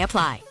restrictions may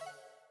apply.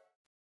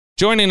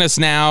 Joining us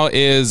now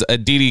is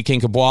Aditi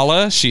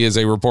Kinkhabwala. She is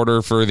a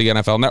reporter for the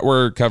NFL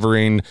Network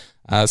covering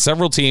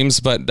several teams,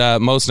 but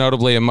most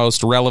notably and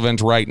most relevant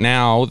right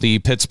now, the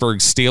Pittsburgh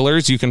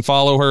Steelers. You can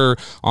follow her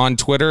on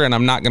Twitter, and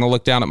I'm not going to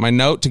look down at my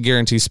note to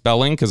guarantee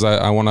spelling because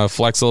I want to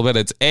flex a little bit.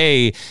 It's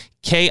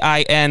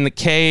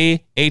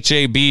Kinkhabwala.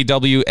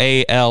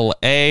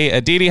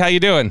 Aditi, how you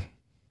doing?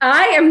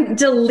 I am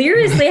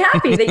deliriously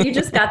happy that you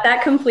just got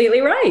that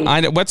completely right. I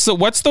know. What's the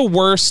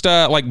worst,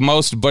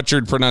 most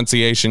butchered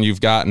pronunciation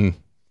you've gotten?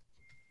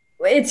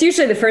 It's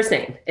usually the first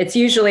name. It's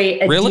usually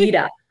Adita. Really?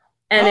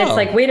 And it's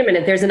like, wait a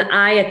minute, there's an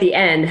I at the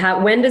end.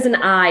 When does an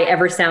I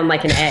ever sound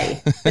like an A?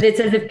 But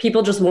it's as if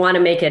people just want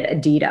to make it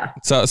Adita.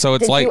 So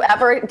it's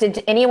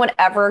Did anyone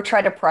ever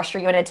try to pressure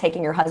you into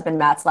taking your husband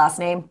Matt's last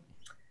name?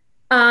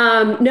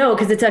 No,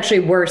 because it's actually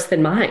worse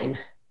than mine.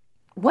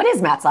 What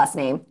is Matt's last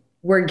name?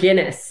 We're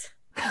Guinness.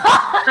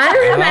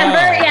 I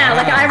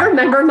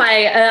remember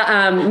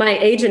my my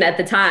agent at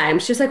the time.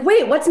 She was like,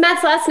 wait, what's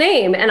Matt's last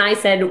name? And I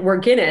said, we're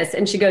Guinness.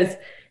 And she goes,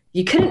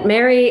 you couldn't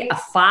marry a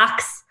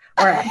Fox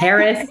or a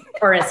Harris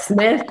or a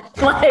Smith,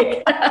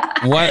 like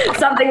what?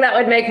 Something that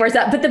would make more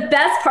sense. But the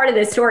best part of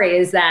this story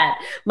is that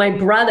my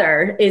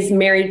brother is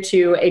married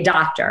to a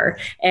doctor,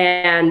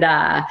 and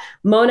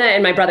Mona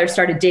and my brother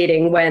started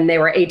dating when they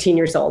were 18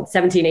 years old,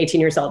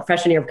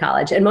 freshman year of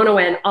college. And Mona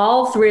went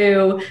all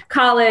through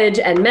college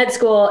and med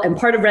school and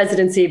part of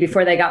residency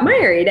before they got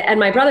married. And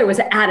my brother was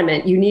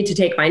adamant, you need to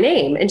take my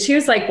name. And she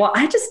was like, well,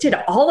 I just did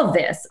all of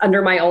this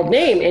under my old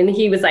name. And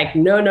he was like,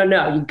 no,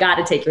 you got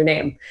to take your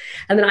name.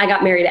 And then I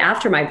got married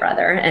after my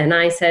brother. And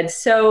I said,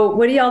 so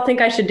what do y'all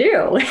think I should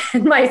do?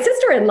 And my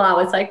sister-in-law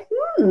was like,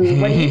 what are you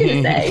going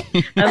to say?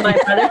 And my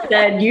brother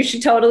said, you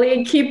should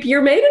totally keep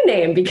your maiden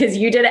name because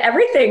you did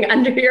everything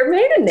under your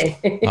maiden name.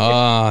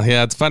 Oh,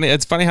 yeah. It's funny.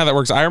 It's funny how that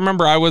works. I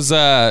remember I was,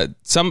 a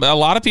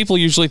lot of people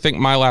usually think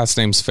my last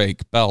name's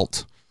fake,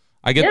 Belt.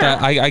 I get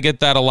that. I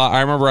get that a lot.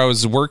 I remember I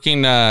was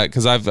working,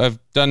 cause I've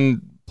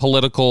done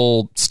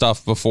political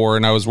stuff before,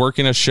 and I was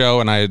working a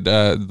show, and I had,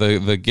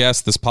 the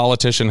guest, this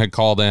politician had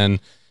called in.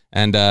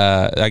 And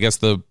I guess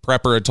the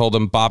prepper had told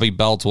him Bobby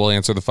Belt will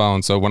answer the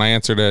phone. So when I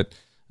answered it,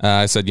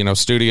 I said,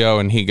 studio.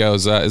 And he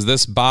goes, is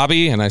this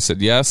Bobby? And I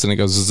said, yes. And he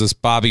goes, is this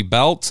Bobby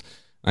Belt?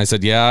 And I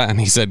said, yeah. And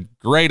he said,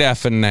 great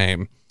effing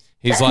name.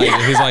 He's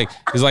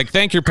like,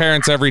 thank your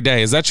parents every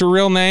day. Is that your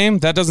real name?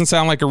 That doesn't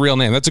sound like a real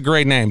name. That's a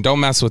great name.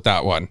 Don't mess with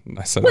that one.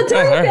 I said, well,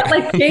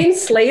 like Jane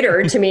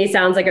Slater to me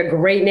sounds like a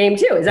great name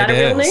too. Is that a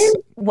real name?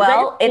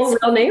 Well,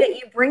 it's real name that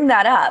you bring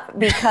that up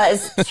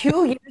because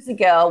 2 years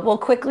ago, we'll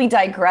quickly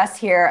digress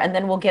here and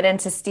then we'll get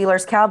into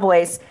Steelers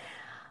Cowboys.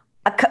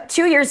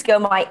 2 years ago,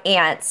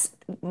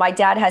 my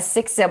dad has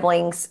 6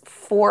 siblings,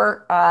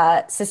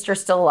 4 sisters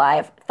still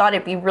alive. Thought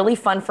it'd be really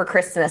fun for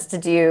Christmas to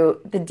do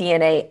the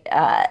DNA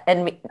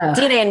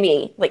DNA and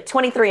me, like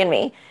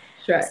 23andMe.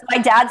 Sure. So my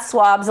dad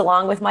swabs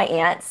along with my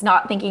aunts,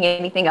 not thinking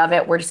anything of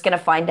it. We're just going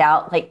to find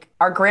out. Like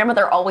our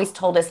grandmother always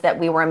told us that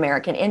we were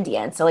American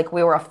Indian. So like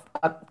we were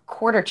a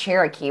quarter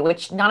Cherokee,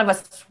 which none of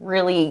us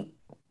really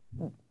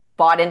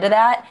bought into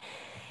that.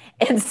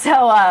 And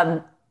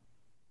so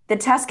the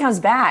test comes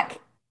back.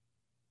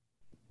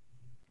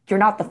 You're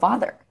not the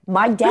father.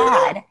 My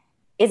dad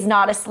is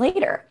not a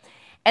Slater.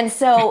 And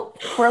so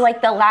for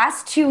like the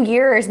last 2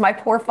 years, my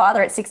poor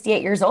father at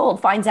 68 years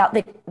old finds out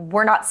that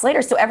we're not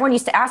Slater. So everyone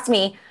used to ask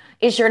me,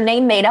 is your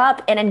name made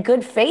up? And in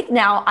good faith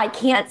now, I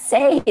can't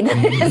say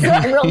that it is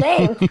my real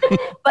name.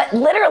 But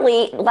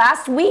literally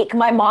last week,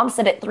 my mom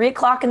said at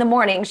 3:00 in the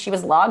morning, she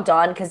was logged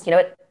on because,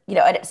 at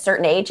a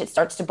certain age, it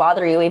starts to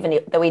bother you, even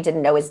though he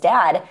didn't know his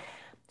dad.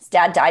 His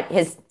dad died,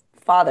 his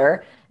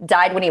father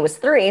died when he was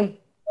 3.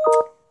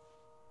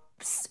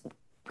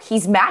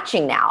 He's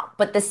matching now.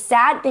 But the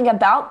sad thing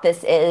about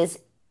this is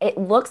it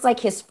looks like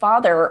his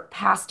father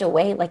passed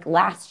away like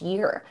last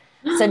year.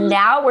 So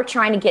now we're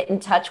trying to get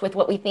in touch with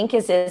what we think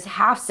is his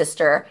half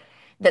sister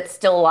that's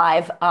still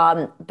alive.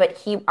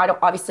 But I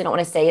obviously don't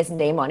want to say his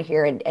name on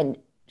here and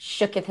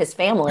shooketh his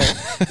family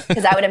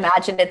because I would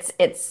imagine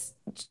it's.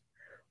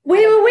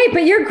 Wait,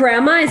 but your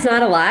grandma is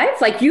not alive?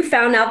 Like you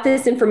found out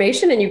this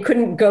information and you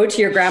couldn't go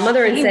to your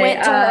grandmother and say,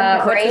 went to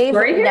her grave, what's the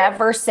story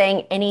never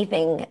saying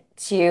anything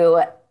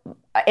to.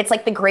 It's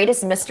like the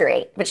greatest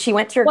mystery, but she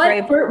went to her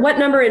grave. What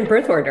number in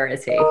birth order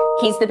is he?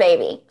 He's the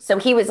baby. So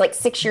he was like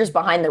 6 years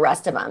behind the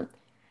rest of them.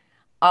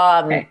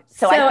 Okay.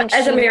 So I think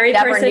as a married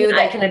person, knew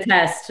I can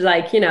attest,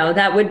 like,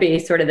 that would be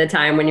sort of the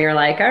time when you're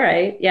like, all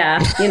right, yeah,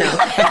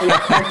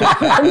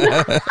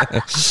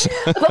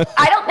 But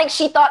I don't think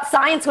she thought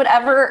science would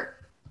ever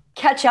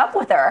catch up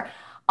with her.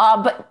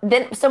 But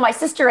then, so my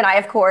sister and I,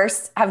 of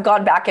course, have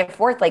gone back and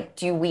forth. Like,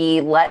 do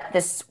we let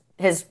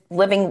his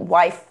living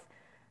wife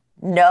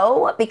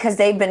know? Because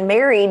they've been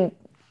married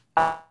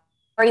a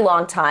very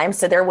long time.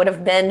 So there would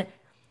have been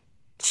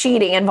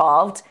cheating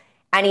involved.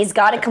 And he's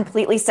got a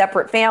completely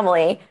separate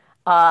family.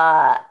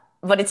 But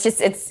it's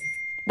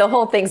the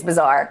whole thing's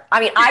bizarre. I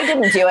mean, I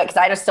didn't do it because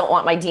I just don't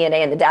want my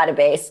DNA in the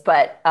database.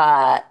 But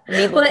I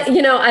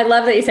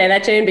love that you say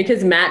that, Jane,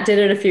 because Matt did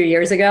it a few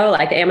years ago.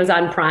 Like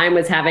Amazon Prime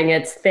was having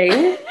its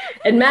thing.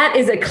 And Matt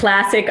is a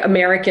classic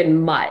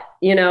American mutt.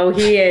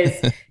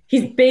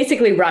 He's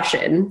basically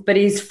Russian, but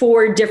he's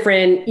 4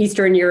 different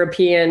Eastern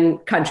European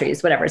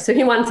countries, whatever. So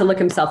he wanted to look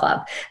himself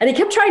up. And he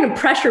kept trying to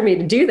pressure me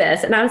to do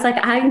this. And I was like,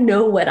 I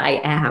know what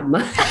I am.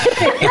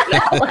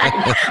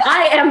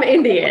 I am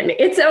Indian.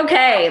 It's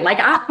okay. Like,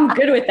 I'm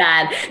good with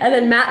that. And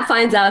then Matt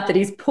finds out that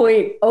he's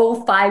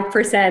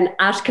 0.05%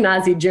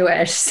 Ashkenazi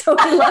Jewish. So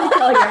he loves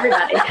telling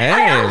everybody, hey,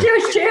 I'm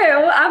Jewish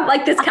too. I'm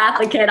like this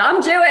Catholic kid.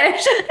 I'm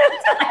Jewish.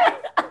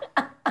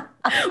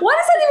 Why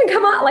does that even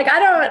come on? Like, I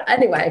don't,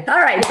 anyway. All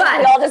right,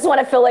 fine. We all just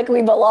want to feel like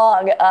we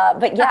belong.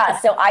 But yeah,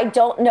 so I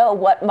don't know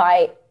what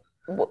my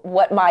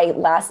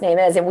last name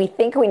is. And we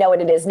think we know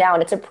what it is now.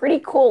 And it's a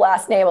pretty cool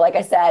last name. Like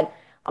I said,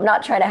 I'm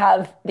not trying to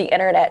have the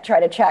internet try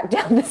to track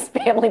down this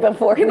family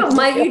before. But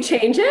might you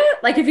change it?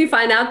 Like, if you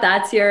find out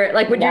that's your,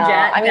 like, would your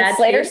dad? I mean,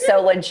 Slater's so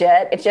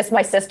legit. It's just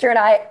my sister and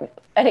I,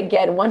 and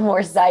again, one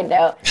more side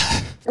note.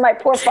 My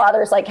poor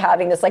father's like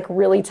having this like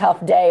really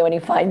tough day when he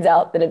finds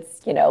out that it's,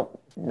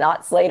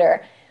 not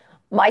Slater.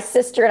 My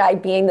sister and I,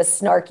 being the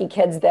snarky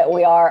kids that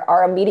we are,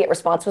 our immediate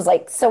response was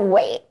like, so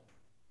wait,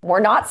 we're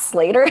not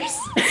Slaters?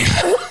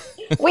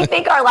 We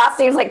think our last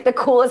name is like the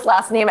coolest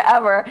last name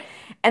ever.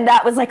 And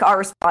that was like our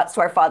response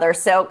to our father.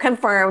 So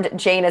confirmed,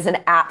 Jane is an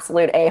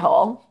absolute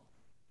a-hole.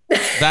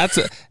 That's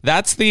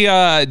the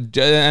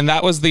and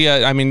that was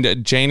the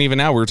Jane, even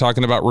now we were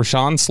talking about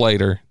Rashawn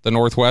Slater, the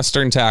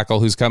Northwestern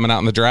tackle who's coming out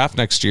in the draft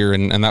next year,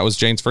 and that was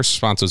Jane's first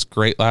response. Was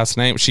great last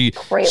name. She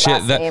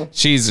loves that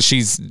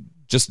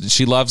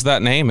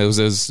name. It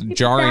was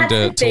jarring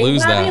to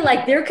lose that.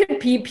 Like, there could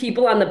be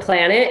people on the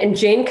planet and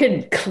Jane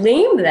could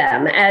claim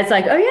them as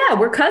like, oh yeah,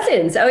 we're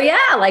cousins. Oh yeah,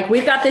 like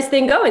we've got this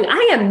thing going.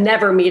 I am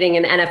never meeting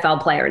an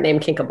NFL player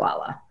named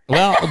Kinkhabwala.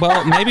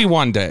 Well, maybe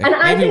one day. And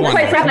I think,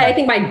 quite frankly, I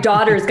think my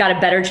daughter's got a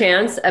better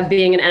chance of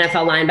being an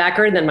NFL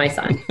linebacker than my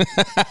son.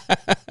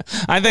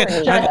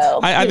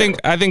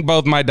 I think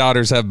both my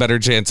daughters have better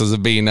chances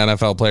of being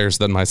NFL players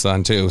than my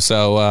son too.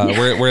 So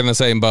we're in the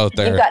same boat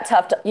there.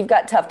 You've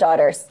got tough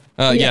daughters.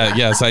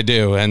 Yes, I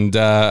do, and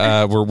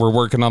we're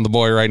working on the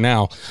boy right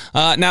now.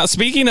 Now,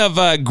 speaking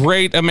of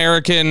great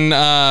American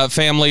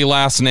family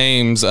last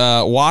names,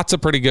 Watt's a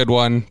pretty good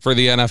one for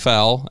the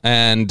NFL,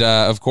 and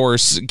of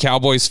course,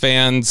 Cowboys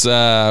fans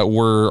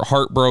were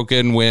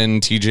heartbroken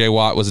when T.J.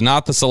 Watt was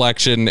not the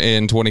selection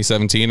in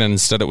 2017, and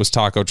instead it was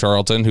Taco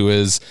Charlton, who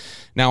is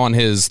now on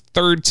his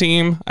 3rd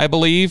team, I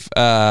believe.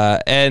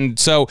 And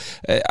so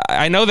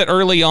I know that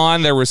early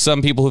on there were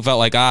some people who felt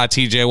like,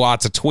 TJ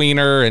Watt's a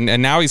tweener.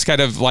 And now he's kind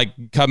of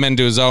like come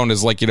into his own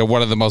as like,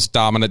 one of the most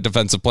dominant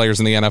defensive players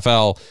in the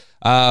NFL.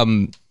 How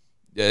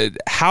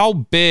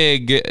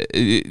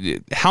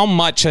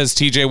much has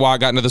TJ Watt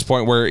gotten to this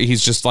point where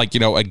he's just like,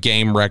 a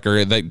game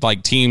wrecker that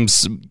like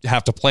teams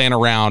have to plan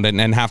around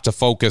and have to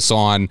focus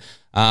on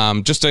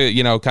just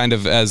to, kind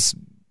of as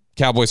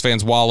Cowboys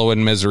fans wallow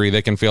in misery,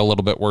 they can feel a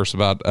little bit worse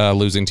about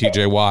losing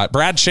TJ Watt.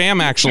 Brad Sham,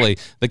 actually,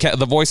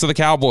 the voice of the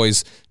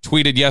Cowboys,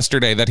 tweeted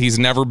yesterday that he's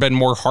never been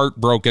more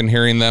heartbroken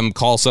hearing them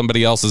call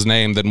somebody else's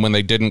name than when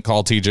they didn't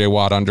call TJ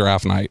Watt on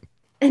draft night.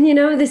 And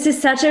this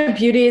is such a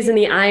beauty is in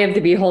the eye of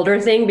the beholder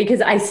thing, because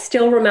I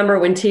still remember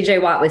when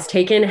TJ Watt was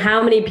taken,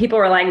 how many people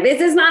were like,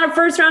 this is not a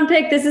first round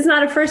pick. This is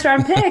not a first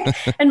round pick.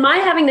 And my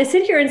having to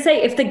sit here and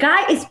say, if the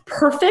guy is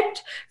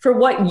perfect for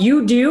what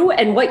you do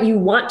and what you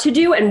want to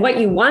do and what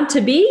you want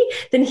to be,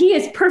 then he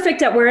is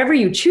perfect at wherever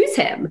you choose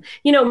him.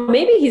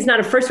 Maybe he's not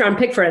a first round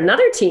pick for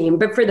another team,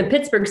 but for the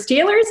Pittsburgh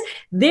Steelers,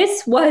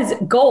 this was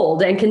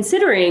gold. And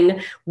considering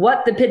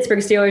what the Pittsburgh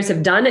Steelers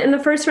have done in the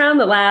first round,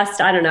 the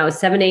last,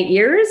 7-8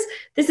 years,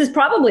 this is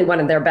probably one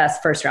of their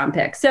best first round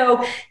picks. So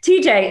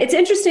TJ, it's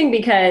interesting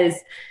because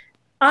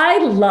I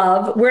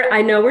know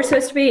we're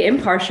supposed to be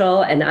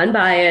impartial and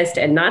unbiased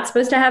and not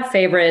supposed to have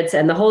favorites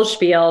and the whole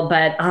spiel,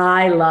 but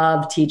I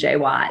love TJ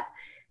Watt.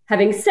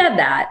 Having said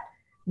that,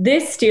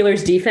 this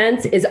Steelers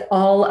defense is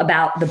all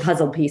about the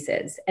puzzle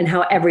pieces and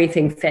how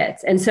everything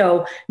fits. And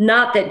so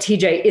not that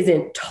TJ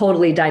isn't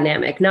totally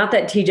dynamic, not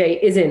that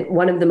TJ isn't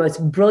one of the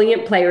most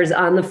brilliant players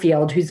on the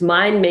field whose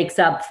mind makes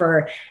up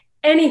for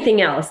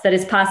anything else that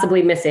is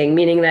possibly missing,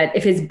 meaning that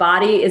if his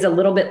body is a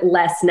little bit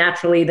less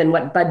naturally than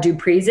what Bud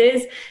Dupree's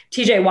is,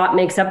 TJ Watt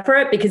makes up for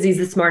it because he's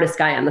the smartest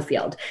guy on the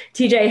field.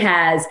 TJ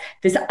has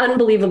this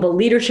unbelievable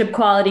leadership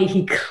quality.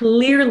 He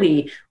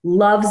clearly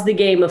loves the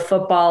game of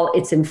football.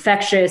 It's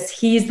infectious.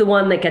 He's the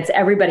one that gets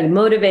everybody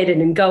motivated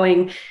and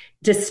going,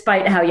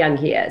 despite how young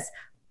he is.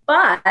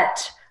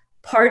 But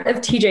part of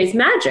TJ's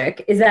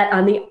magic is that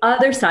on the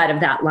other side of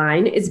that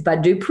line is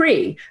Bud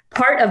Dupree.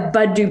 Part of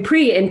Bud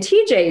Dupree and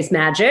TJ's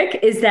magic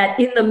is that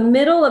in the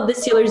middle of the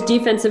Steelers'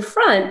 defensive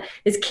front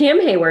is Cam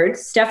Hayward,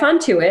 Stephon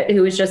Tuitt,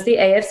 who was just the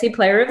AFC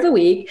Player of the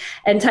Week,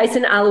 and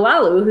Tyson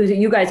Alualu, who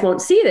you guys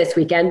won't see this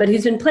weekend, but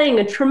who's been doing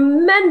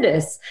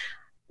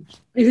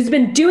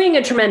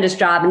a tremendous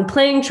job and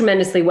playing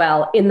tremendously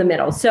well in the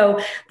middle. So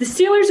the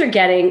Steelers are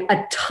getting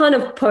a ton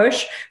of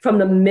push from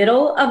the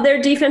middle of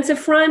their defensive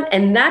front,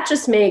 and that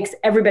just makes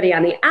everybody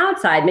on the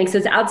outside, makes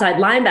those outside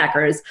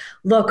linebackers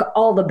look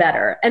all the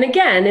better. And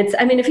again,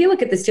 if you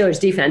look at the Steelers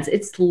defense,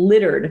 it's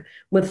littered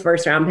with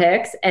first-round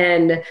picks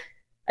and,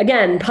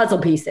 again, puzzle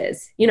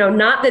pieces.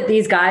 Not that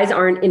these guys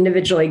aren't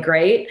individually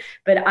great,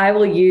 but I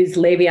will use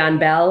Le'Veon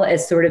Bell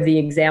as sort of the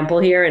example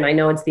here. And I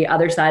know it's the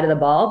other side of the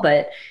ball,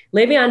 but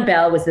Le'Veon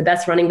Bell was the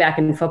best running back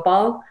in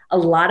football. A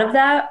lot of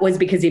that was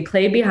because he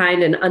played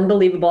behind an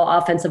unbelievable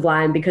offensive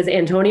line, because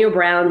Antonio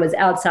Brown was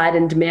outside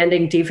and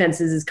demanding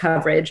defenses'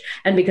 coverage,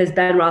 and because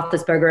Ben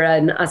Roethlisberger,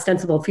 an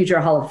ostensible future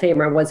Hall of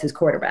Famer, was his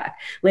quarterback.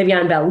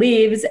 Le'Veon Bell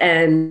leaves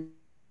and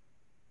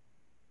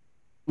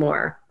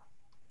more.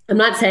 I'm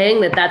not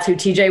saying that that's who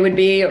TJ would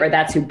be, or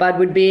that's who Bud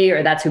would be,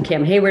 or that's who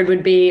Cam Hayward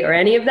would be, or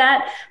any of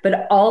that.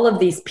 But all of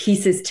these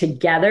pieces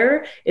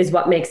together is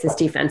what makes this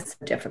defense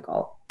so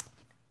difficult.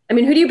 I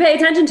mean, who do you pay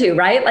attention to,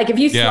 right? Like if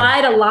you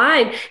slide a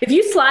line, if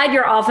you slide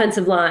your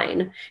offensive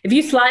line, if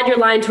you slide your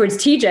line towards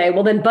TJ,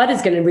 well, then Bud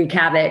is going to wreak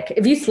havoc.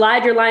 If you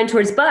slide your line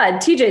towards Bud,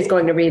 TJ is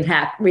going to wreak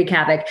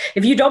havoc.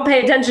 If you don't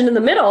pay attention in the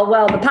middle,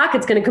 well, the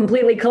pocket's going to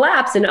completely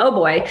collapse. And oh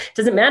boy, it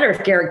doesn't matter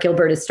if Garrett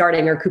Gilbert is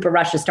starting or Cooper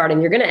Rush is starting.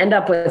 You're going to end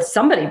up with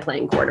somebody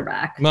playing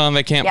quarterback. Well,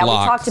 they can't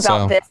block. We talked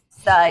about this.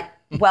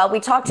 We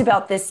talked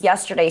about this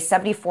yesterday.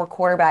 74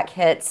 quarterback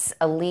hits,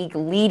 a league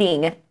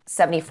leading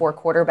 74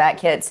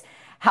 quarterback hits.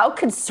 How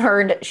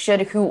concerned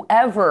should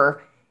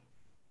whoever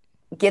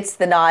gets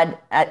the nod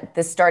at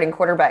the starting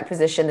quarterback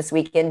position this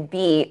weekend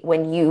be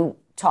when you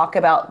talk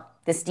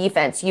about this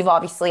defense? You've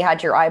obviously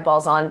had your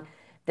eyeballs on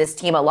this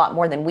team a lot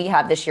more than we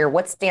have this year.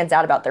 What stands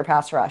out about their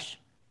pass rush?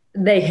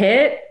 They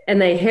hit,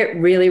 and they hit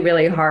really,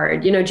 really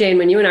hard. Jane,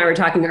 when you and I were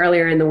talking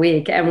earlier in the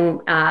week,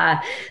 and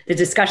the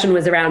discussion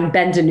was around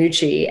Ben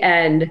DiNucci,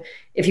 and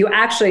if you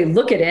actually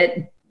look at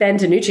it, Ben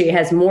DiNucci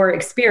has more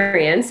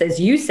experience, as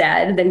you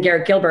said, than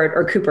Garrett Gilbert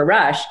or Cooper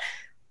Rush.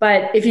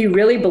 But if you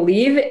really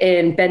believe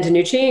in Ben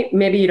DiNucci,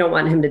 maybe you don't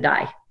want him to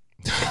die,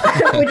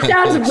 which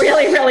sounds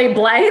really, really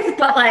blithe,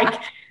 but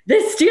the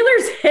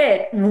Steelers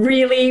hit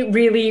really,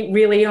 really,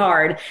 really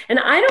hard. And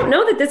I don't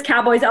know that this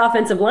Cowboys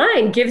offensive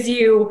line gives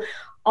you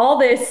all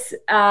this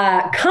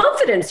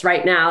confidence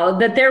right now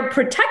that they're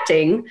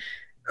protecting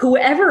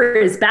whoever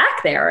is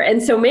back there.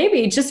 And so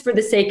maybe just for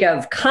the sake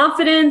of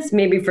confidence,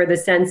 maybe for the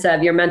sense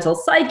of your mental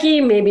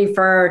psyche, maybe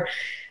for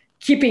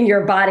keeping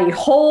your body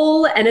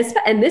whole. And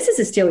this is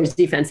a Steelers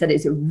defense that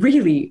is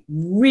really,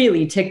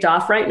 really ticked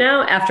off right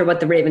now after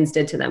what the Ravens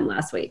did to them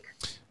last week.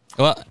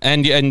 Well,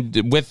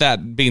 and with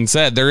that being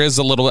said, there is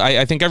a little,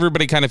 I think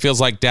everybody kind of feels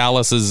like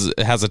Dallas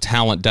has a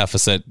talent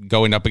deficit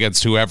going up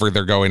against whoever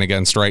they're going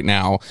against right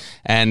now.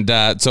 And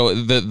so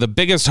the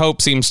biggest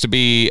hope seems to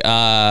be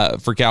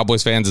for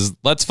Cowboys fans is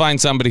let's find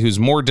somebody who's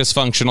more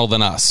dysfunctional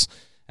than us.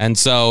 And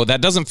so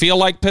that doesn't feel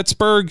like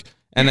Pittsburgh.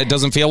 And it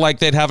doesn't feel like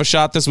they'd have a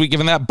shot this week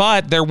given that.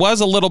 But there was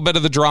a little bit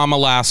of the drama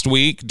last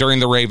week during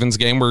the Ravens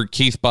game where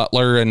Keith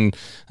Butler and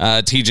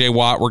TJ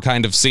Watt were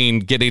kind of seen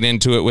getting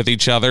into it with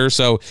each other.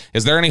 So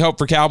is there any hope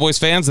for Cowboys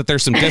fans that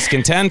there's some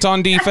discontent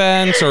on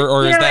defense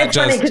or is that it's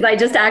funny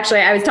because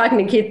I was talking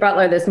to Keith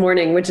Butler this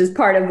morning, which is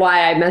part of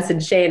why I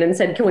messaged Shane and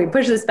said, can we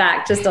push this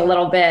back just a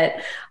little bit?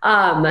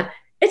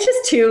 It's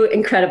just two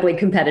incredibly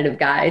competitive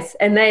guys.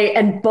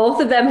 And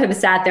both of them have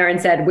sat there and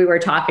said, we were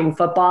talking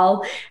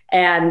football.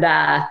 And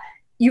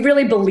you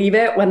really believe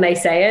it when they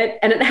say it.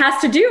 And it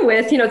has to do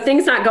with,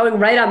 things not going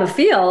right on the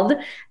field.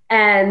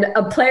 And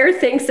a player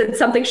thinks that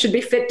something should be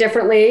fit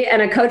differently.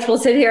 And a coach will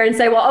sit here and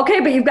say, well, okay,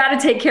 but you've got to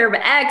take care of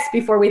X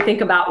before we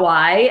think about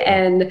Y.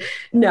 And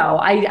no,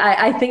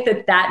 I think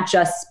that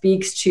just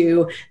speaks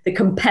to the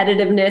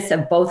competitiveness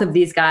of both of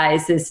these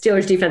guys. The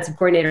Steelers defensive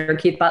coordinator,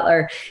 Keith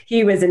Butler,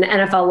 he was an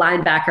NFL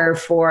linebacker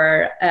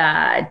for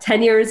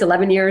 10 years,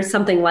 11 years,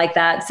 something like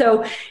that.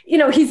 So,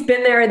 he's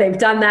been there, they've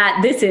done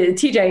that.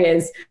 TJ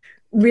is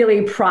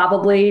really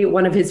probably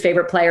one of his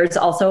favorite players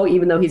also,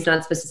 even though he's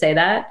not supposed to say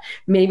that.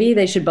 Maybe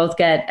they should both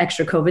get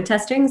extra COVID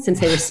testing since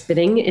they were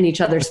spitting in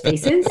each other's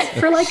faces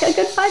for like a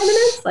good 5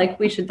 minutes. Like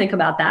we should think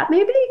about that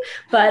maybe.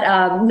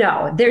 But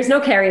no, there's no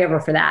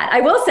carryover for that.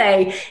 I will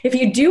say, if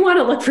you do want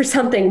to look for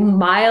something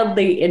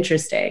mildly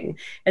interesting,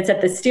 it's that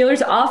the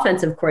Steelers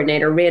offensive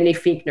coordinator, Randy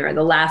Fichtner,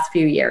 the last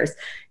few years,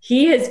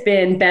 he has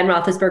been Ben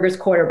Roethlisberger's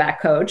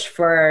quarterback coach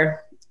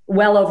for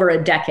well over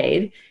a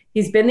decade.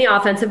 He's been the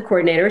offensive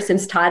coordinator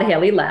since Todd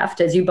Haley left.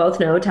 As you both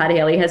know, Todd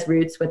Haley has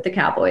roots with the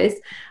Cowboys.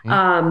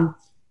 And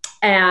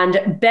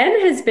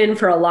Ben has been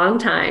for a long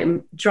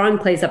time drawing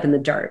plays up in the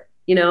dirt.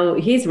 You know,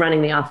 he's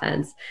running the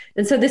offense.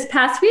 And so this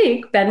past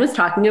week, Ben was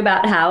talking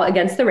about how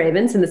against the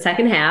Ravens in the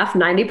second half,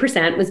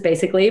 90% was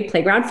basically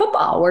playground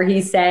football, where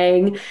he's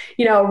saying,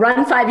 you know,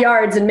 run 5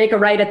 yards and make a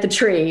right at the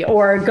tree,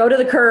 or go to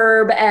the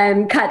curb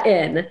and cut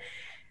in.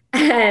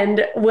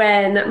 And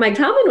when Mike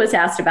Tomlin was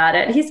asked about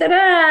it, he said,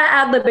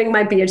 ad-libbing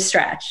might be a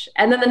stretch.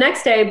 And then the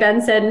next day,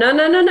 Ben said,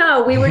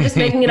 no, we were just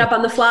making it up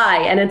on the fly.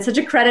 And it's such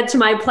a credit to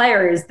my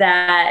players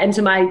and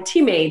to my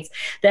teammates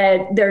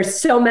that they're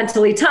so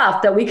mentally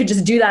tough that we could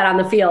just do that on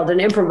the field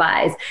and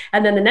improvise.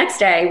 And then the next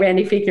day,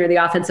 Randy Fichtner, the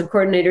offensive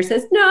coordinator,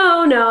 says,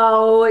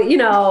 no, you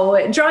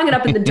know, drawing it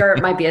up in the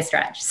dirt might be a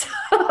stretch.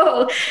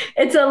 So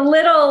it's a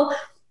little,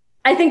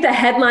 I think the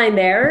headline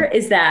there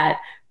is that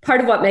part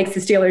of what makes the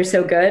Steelers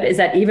so good is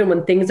that even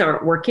when things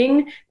aren't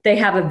working, they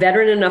have a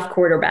veteran enough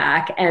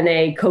quarterback and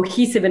a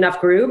cohesive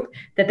enough group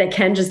that they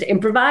can just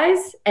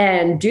improvise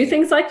and do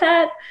things like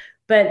that.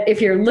 But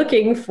if you're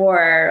looking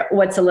for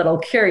what's a little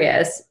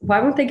curious, why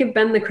won't they give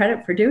Ben the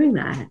credit for doing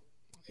that?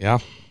 Yeah.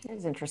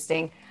 That's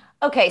interesting.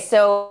 Okay,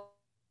 so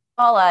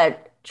I'll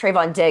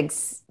Trayvon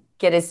Diggs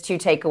get his 2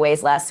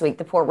 takeaways last week.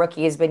 The poor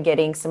rookie has been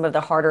getting some of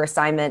the harder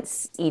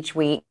assignments each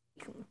week.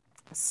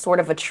 Sort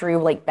of a true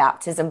like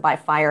baptism by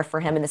fire for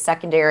him in the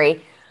secondary.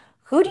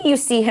 Who do you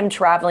see him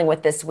traveling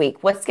with this week?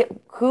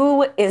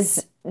 Who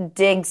is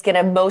Diggs going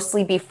to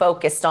mostly be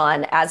focused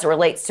on as it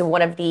relates to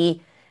one of the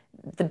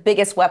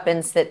biggest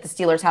weapons that the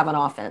Steelers have on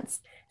offense?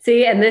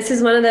 See, and this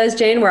is one of those,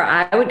 Jane, where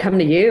I would come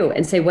to you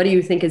and say, what do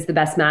you think is the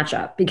best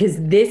matchup? Because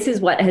this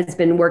is what has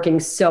been working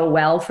so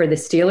well for the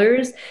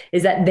Steelers,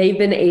 is that they've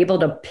been able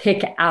to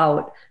pick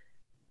out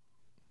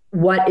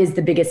what is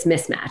the biggest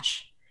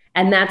mismatch.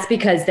 And that's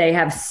because they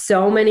have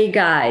so many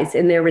guys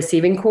in their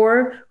receiving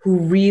core who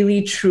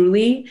really,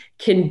 truly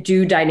can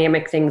do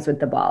dynamic things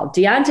with the ball.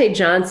 Deontay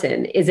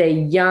Johnson is a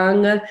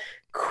young,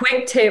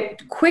 quick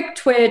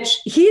twitch.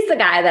 He's the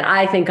guy that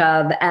I think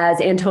of as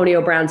Antonio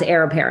Brown's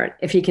heir apparent,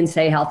 if he can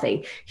stay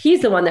healthy.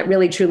 He's the one that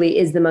really, truly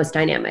is the most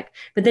dynamic.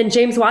 But then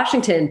James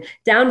Washington,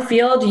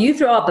 downfield, you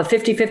throw up a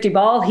 50-50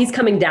 ball, he's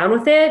coming down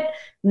with it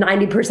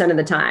 90% of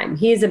the time.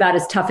 He's about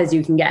as tough as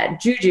you can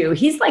get. Juju,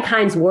 he's like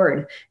Hines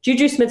Ward.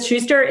 Juju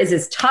Smith-Schuster is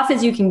as tough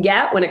as you can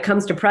get when it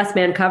comes to press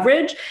man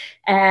coverage.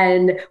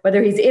 And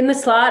whether he's in the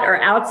slot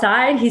or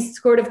outside, he's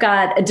sort of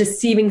got a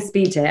deceiving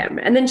speed to him.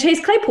 And then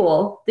Chase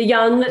Claypool, the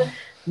young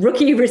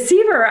rookie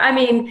receiver, I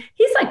mean,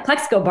 he's like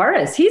Plexico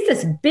Burress. He's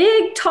this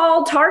big,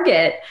 tall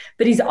target,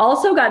 but he's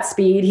also got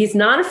speed. He's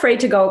not afraid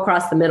to go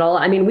across the middle.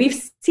 I mean, we've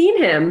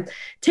seen him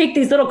take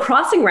these little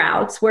crossing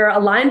routes where a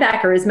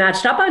linebacker is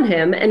matched up on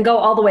him and go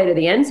all the way to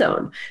the end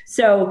zone.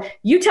 So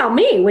you tell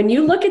me, when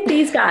you look at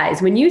these guys,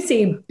 when you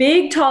see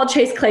big, tall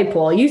Chase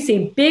Claypool, you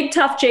see big,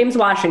 tough James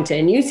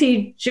Washington, you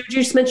see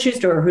Juju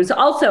Smith-Schuster, who's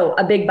also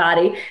a big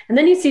body, and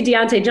then you see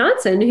Deontay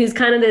Johnson, who's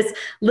kind of this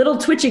little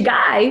twitchy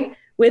guy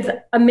with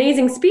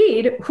amazing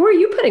speed, who are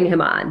you putting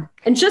him on?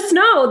 And just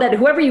know that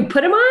whoever you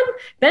put him on,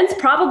 Ben's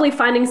probably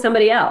finding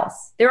somebody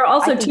else. There are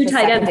also 2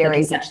 tight ends that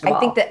can catch the ball. I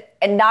think that,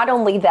 and not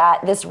only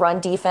that, this run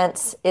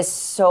defense is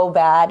so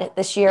bad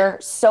this year,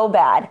 so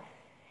bad.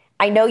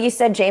 I know you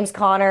said James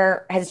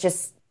Conner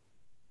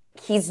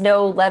he's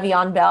no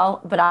Le'Veon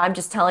Bell, but I'm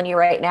just telling you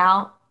right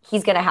now,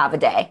 he's going to have a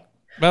day.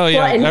 Well,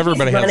 yeah,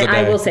 everybody has a day.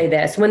 I will say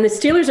this. When the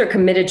Steelers are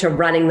committed to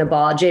running the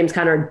ball, James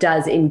Conner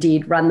does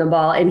indeed run the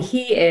ball. And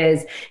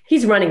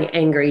he's running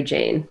angry,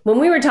 Jane. When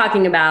we were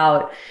talking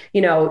about,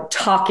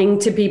 talking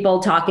to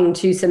people, talking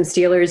to some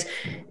Steelers,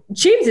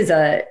 James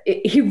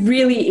he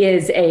really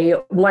is a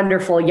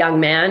wonderful young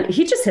man.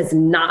 He just has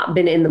not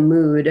been in the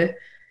mood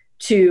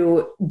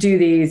to do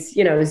these,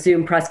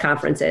 Zoom press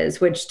conferences,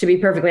 which, to be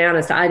perfectly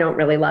honest, I don't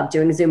really love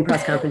doing Zoom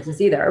press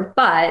conferences either.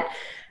 But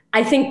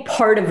I think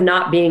part of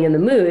not being in the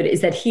mood is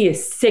that he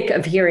is sick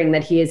of hearing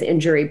that he is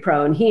injury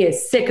prone. He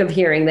is sick of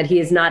hearing that he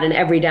is not an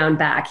every down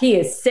back. He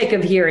is sick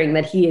of hearing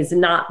that he is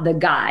not the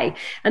guy.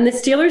 And the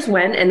Steelers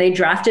went and they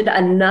drafted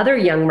another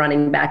young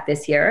running back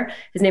this year.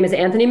 His name is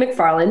Anthony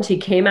McFarland. He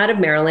came out of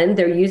Maryland.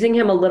 They're using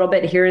him a little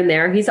bit here and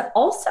there. He's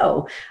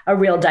also a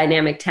real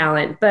dynamic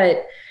talent.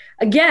 But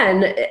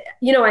again,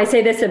 I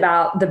say this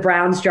about the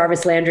Browns'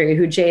 Jarvis Landry,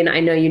 who, Jane, I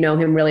know you know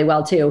him really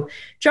well too.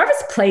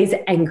 Jarvis plays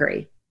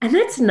angry. And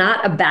that's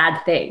not a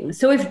bad thing.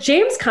 So if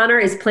James Conner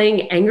is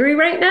playing angry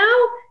right now,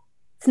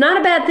 it's not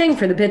a bad thing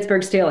for the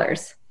Pittsburgh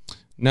Steelers.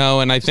 No,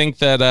 and I think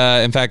that,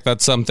 in fact,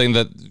 that's something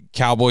that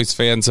Cowboys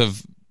fans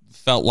have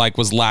felt like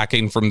was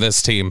lacking from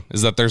this team,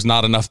 is that there's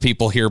not enough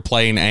people here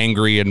playing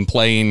angry and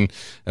playing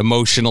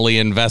emotionally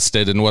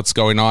invested in what's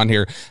going on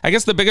here. I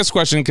guess the biggest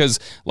question, because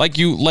like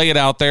you lay it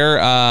out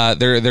there,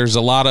 there's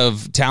a lot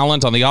of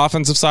talent on the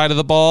offensive side of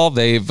the ball.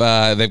 They've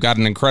got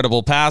an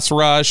incredible pass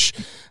rush.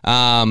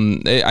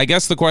 I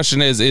guess the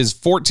question is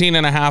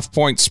 14.5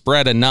 point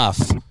spread enough?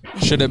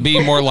 Should it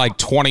be more like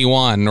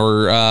 21?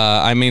 Or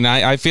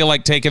I feel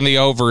like taking the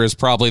over is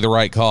probably the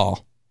right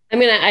call. I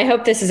mean, I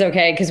hope this is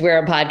okay because we're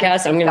a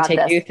podcast. I'm going to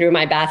take you through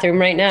my bathroom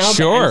right now.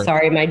 Sure. I'm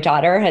sorry, my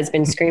daughter has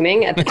been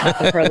screaming at the top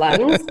of her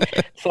lungs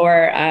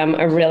for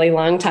a really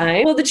long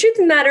time. Well, the truth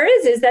of the matter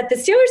is that the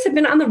Steelers have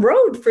been on the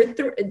road for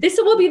this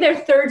will be their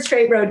third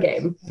straight road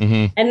game.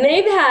 Mm-hmm. And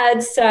they've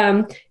had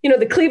some,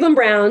 the Cleveland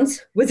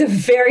Browns was a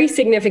very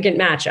significant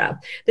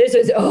matchup. This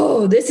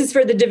is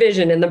for the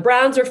division. And the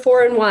Browns are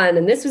 4-1.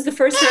 And this was the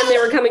first time they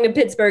were coming to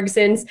Pittsburgh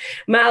since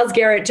Myles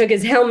Garrett took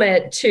his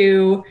helmet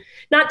to...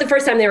 Not the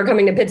first time they were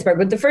coming to Pittsburgh,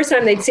 but the first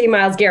time they'd see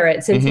Myles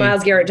Garrett since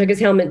Myles Garrett took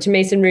his helmet to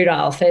Mason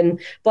Rudolph and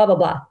blah, blah,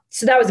 blah.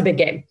 So that was a big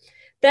game.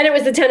 Then it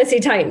was the Tennessee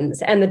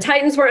Titans, and the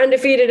Titans were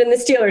undefeated and the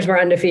Steelers were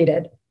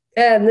undefeated.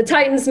 And the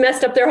Titans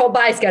messed up their whole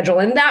bye schedule,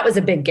 and that was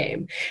a big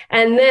game.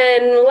 And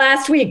then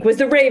last week was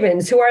the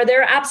Ravens, who are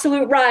their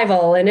absolute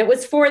rival, and it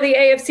was for the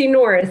AFC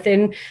North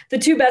and the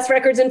two best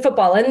records in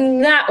football,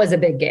 and that was a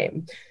big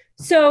game.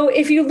 So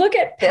if you look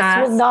at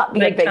past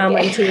Mike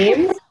Tomlin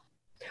teams,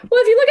 well,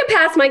 if you look at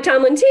past Mike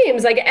Tomlin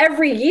teams, like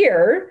every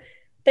year,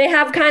 they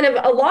have kind of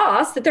a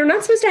loss that they're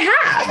not supposed to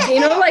have.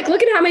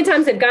 Look at how many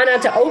times they've gone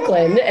out to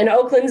Oakland, and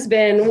Oakland's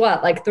been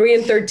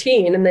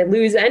 3-13, and they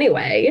lose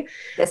anyway.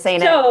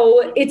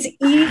 It's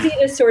easy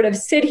to sort of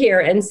sit here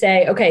and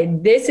say, okay,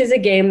 this is a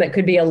game that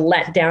could be a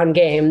letdown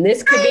game.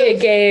 This could be a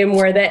game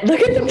where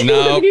look at the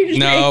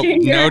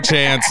no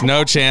chance.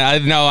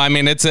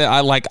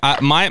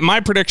 My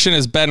prediction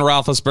is Ben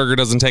Roethlisberger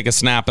doesn't take a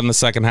snap in the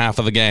second half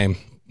of the game.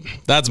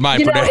 That's my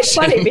prediction. It's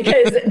funny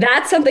because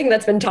that's something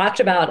that's been talked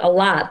about a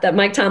lot, that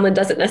Mike Tomlin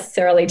doesn't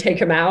necessarily take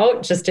him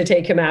out just to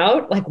take him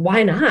out. Like,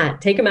 why not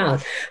take him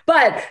out?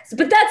 But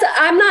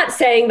I'm not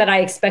saying that I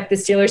expect the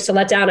Steelers to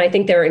let down. I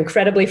think they're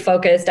incredibly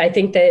focused. I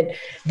think that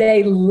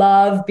they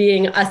love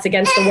being us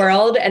against the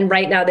world. And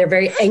right now they're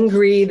very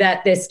angry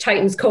that this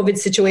Titans COVID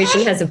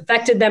situation has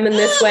affected them in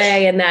this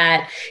way, and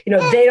that,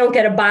 they don't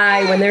get a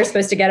bye when they're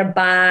supposed to get a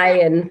bye.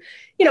 And,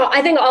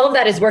 I think all of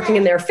that is working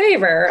in their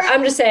favor.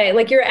 I'm just saying,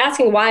 you're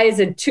asking, why is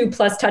a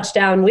 2+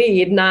 touchdown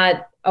lead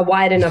not a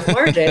wide enough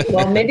margin?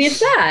 Well, maybe it's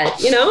that,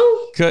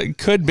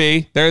 Could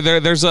be.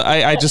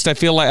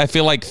 I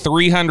feel like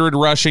 300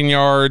 rushing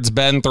yards.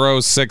 Ben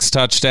throws 6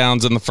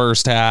 touchdowns in the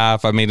first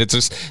half. I mean, it's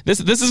just this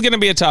is going to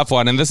be a tough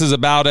one, and this is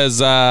about as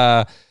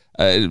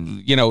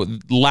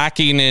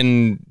lacking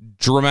in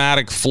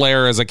dramatic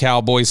flair as a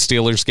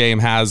Cowboys-Steelers game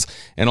has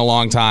in a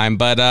long time.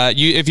 But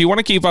if you want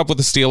to keep up with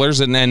the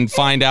Steelers and then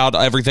find out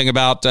everything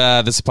about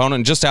this opponent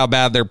and just how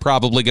bad they're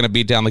probably going to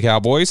beat down the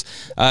Cowboys,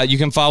 you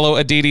can follow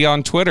Aditi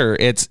on Twitter.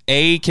 It's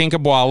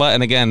Kinkhabwala,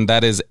 and again,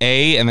 that is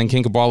A, and then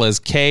Kinkhabwala is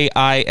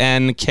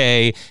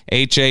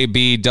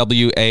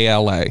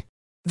Kinkhabwala.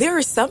 There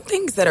are some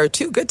things that are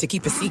too good to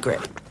keep a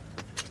secret.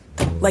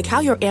 Like how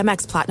your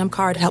Amex Platinum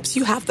card helps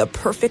you have the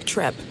perfect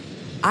trip.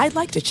 I'd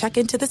like to check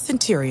into the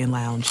Centurion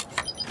Lounge.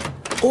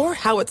 Or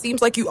how it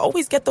seems like you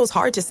always get those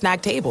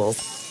hard-to-snag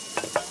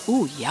tables.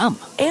 Ooh, yum.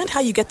 And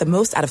how you get the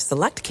most out of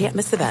select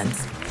can't-miss events.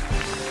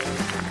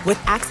 With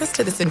access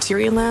to the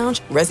Centurion Lounge,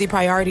 Resi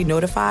Priority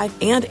Notified,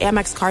 and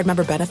Amex card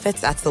member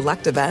benefits at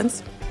select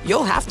events,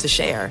 you'll have to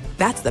share.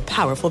 That's the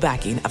powerful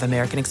backing of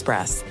American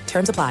Express.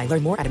 Terms apply.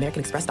 Learn more at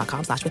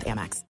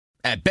americanexpress.com/withAmex.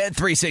 At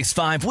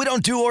Bet365, we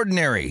don't do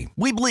ordinary.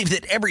 We believe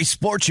that every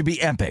sport should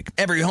be epic.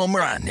 Every home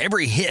run,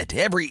 every hit,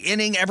 every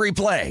inning, every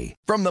play.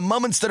 From the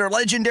moments that are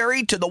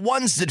legendary to the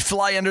ones that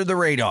fly under the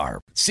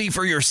radar. See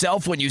for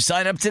yourself when you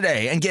sign up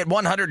today and get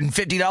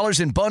 $150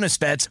 in bonus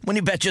bets when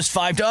you bet just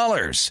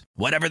 $5.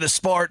 Whatever the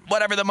sport,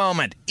 whatever the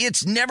moment,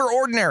 it's never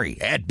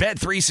ordinary at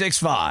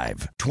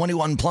Bet365.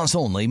 21 plus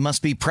only.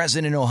 Must be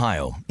present in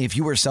Ohio. If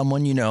you or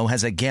someone you know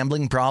has a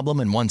gambling problem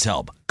and wants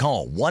help,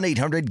 call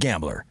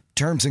 1-800-GAMBLER.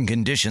 Terms and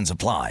conditions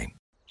apply.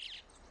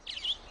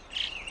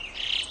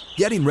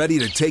 Getting ready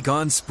to take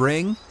on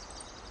spring?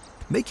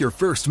 Make your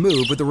first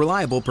move with the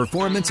reliable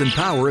performance and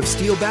power of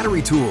Steel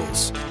battery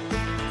tools.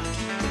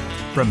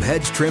 From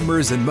hedge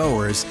trimmers and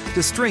mowers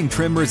to string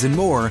trimmers and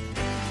more,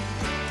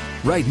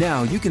 right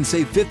now you can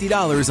save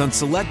 $50 on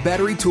select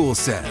battery tool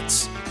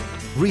sets.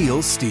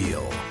 Real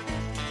Steel.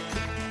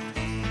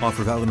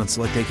 Offer valid on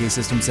select AK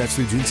system sets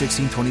through June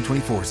 16,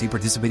 2024. See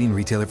participating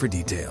retailer for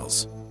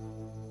details.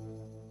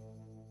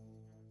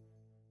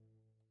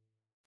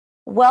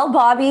 Well,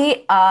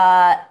 Bobby,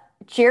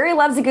 Jerry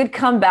loves a good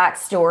comeback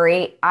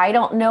story. I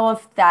don't know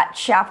if that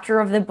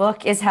chapter of the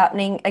book is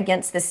happening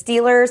against the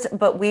Steelers,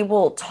 but we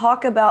will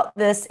talk about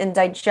this and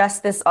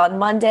digest this on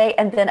Monday.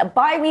 And then a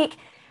bye week.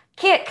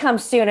 can't come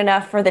soon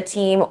enough for the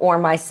team or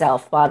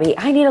myself, Bobby.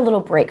 I need a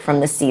little break from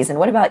the season.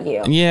 What about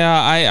you?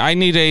 Yeah, I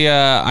need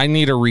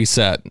a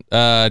reset.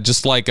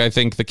 Just like I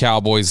think the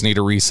Cowboys need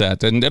a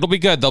reset, and it'll be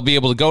good. They'll be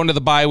able to go into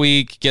the bye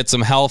week, get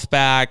some health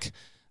back,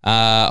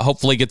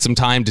 hopefully get some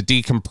time to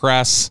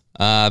decompress.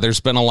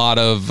 There's been a lot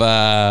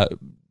of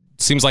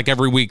seems like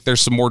every week there's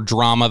some more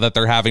drama that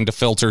they're having to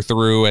filter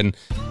through, and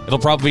it'll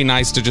probably be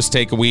nice to just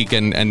take a week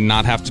and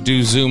not have to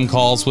do Zoom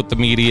calls with the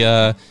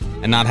media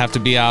and not have to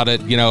be out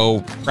at,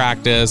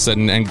 practice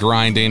and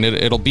grinding.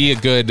 It'll be a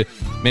good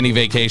mini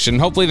vacation.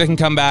 Hopefully they can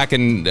come back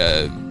and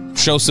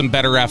show some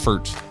better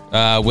effort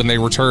when they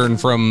return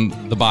from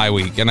the bye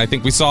week. And I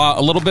think we saw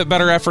a little bit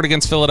better effort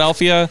against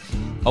Philadelphia.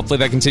 Hopefully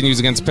that continues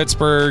against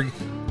Pittsburgh.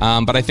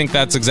 But I think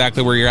that's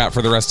exactly where you're at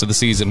for the rest of the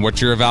season.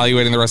 What you're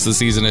evaluating the rest of the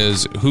season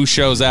is who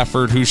shows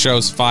effort, who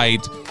shows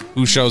fight,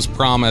 who shows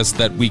promise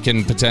that we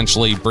can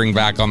potentially bring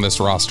back on this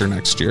roster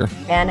next year.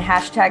 And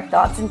hashtag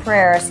thoughts and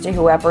prayers to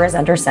whoever is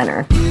under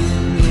center.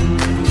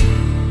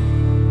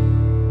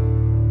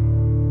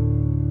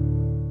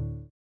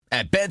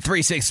 At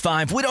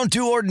Bet365, we don't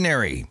do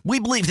ordinary. We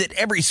believe that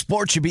every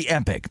sport should be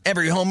epic.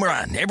 Every home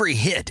run, every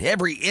hit,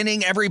 every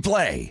inning, every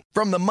play.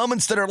 From the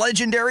moments that are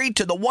legendary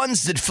to the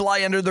ones that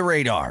fly under the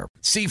radar.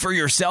 See for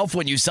yourself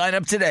when you sign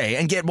up today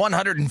and get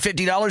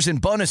 $150 in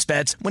bonus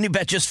bets when you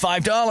bet just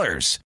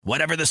 $5.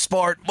 Whatever the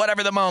sport,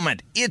 whatever the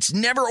moment, it's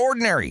never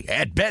ordinary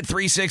at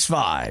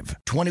Bet365.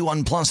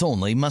 21 plus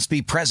only. Must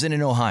be present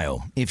in Ohio.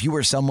 If you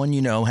or someone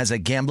you know has a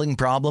gambling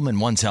problem and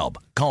wants help,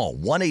 call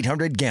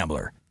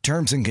 1-800-GAMBLER.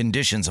 Terms and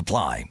conditions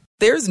apply.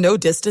 There's no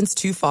distance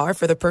too far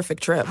for the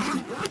perfect trip.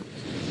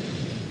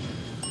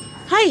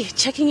 Hi,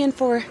 checking in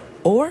for...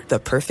 Or the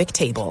perfect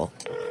table.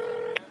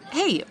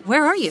 Hey,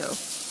 where are you?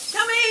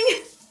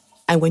 Coming!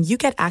 And when you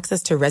get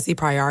access to Resi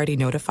Priority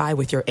Notify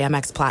with your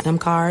Amex Platinum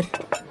card...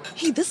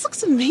 Hey, this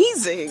looks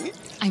amazing.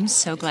 I'm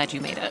so glad you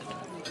made it.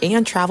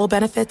 And travel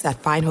benefits at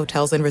fine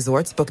hotels and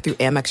resorts booked through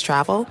Amex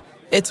Travel,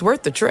 it's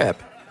worth the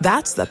trip.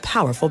 That's the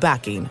powerful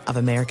backing of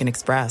American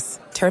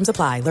Express. Terms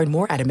apply. Learn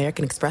more at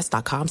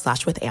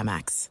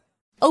americanexpress.com/withAmex.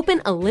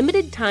 Open a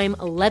limited-time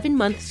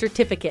 11-month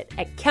certificate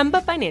at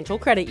Kemba Financial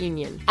Credit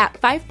Union. At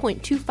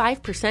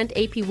 5.25%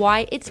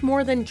 APY, it's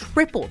more than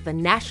triple the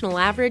national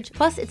average,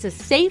 plus it's a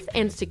safe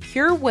and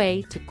secure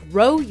way to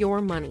grow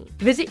your money.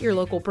 Visit your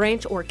local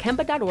branch or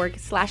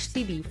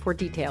kemba.org/cb for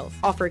details.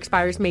 Offer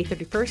expires May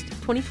 31st,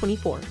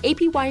 2024.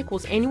 APY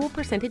equals annual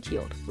percentage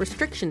yield.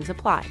 Restrictions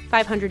apply.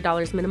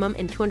 $500 minimum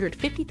and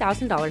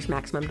 $250,000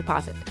 maximum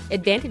deposit.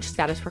 Advantage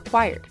status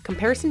required.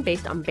 Comparison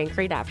based on bank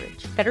rate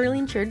average. Federally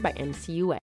insured by NCUA.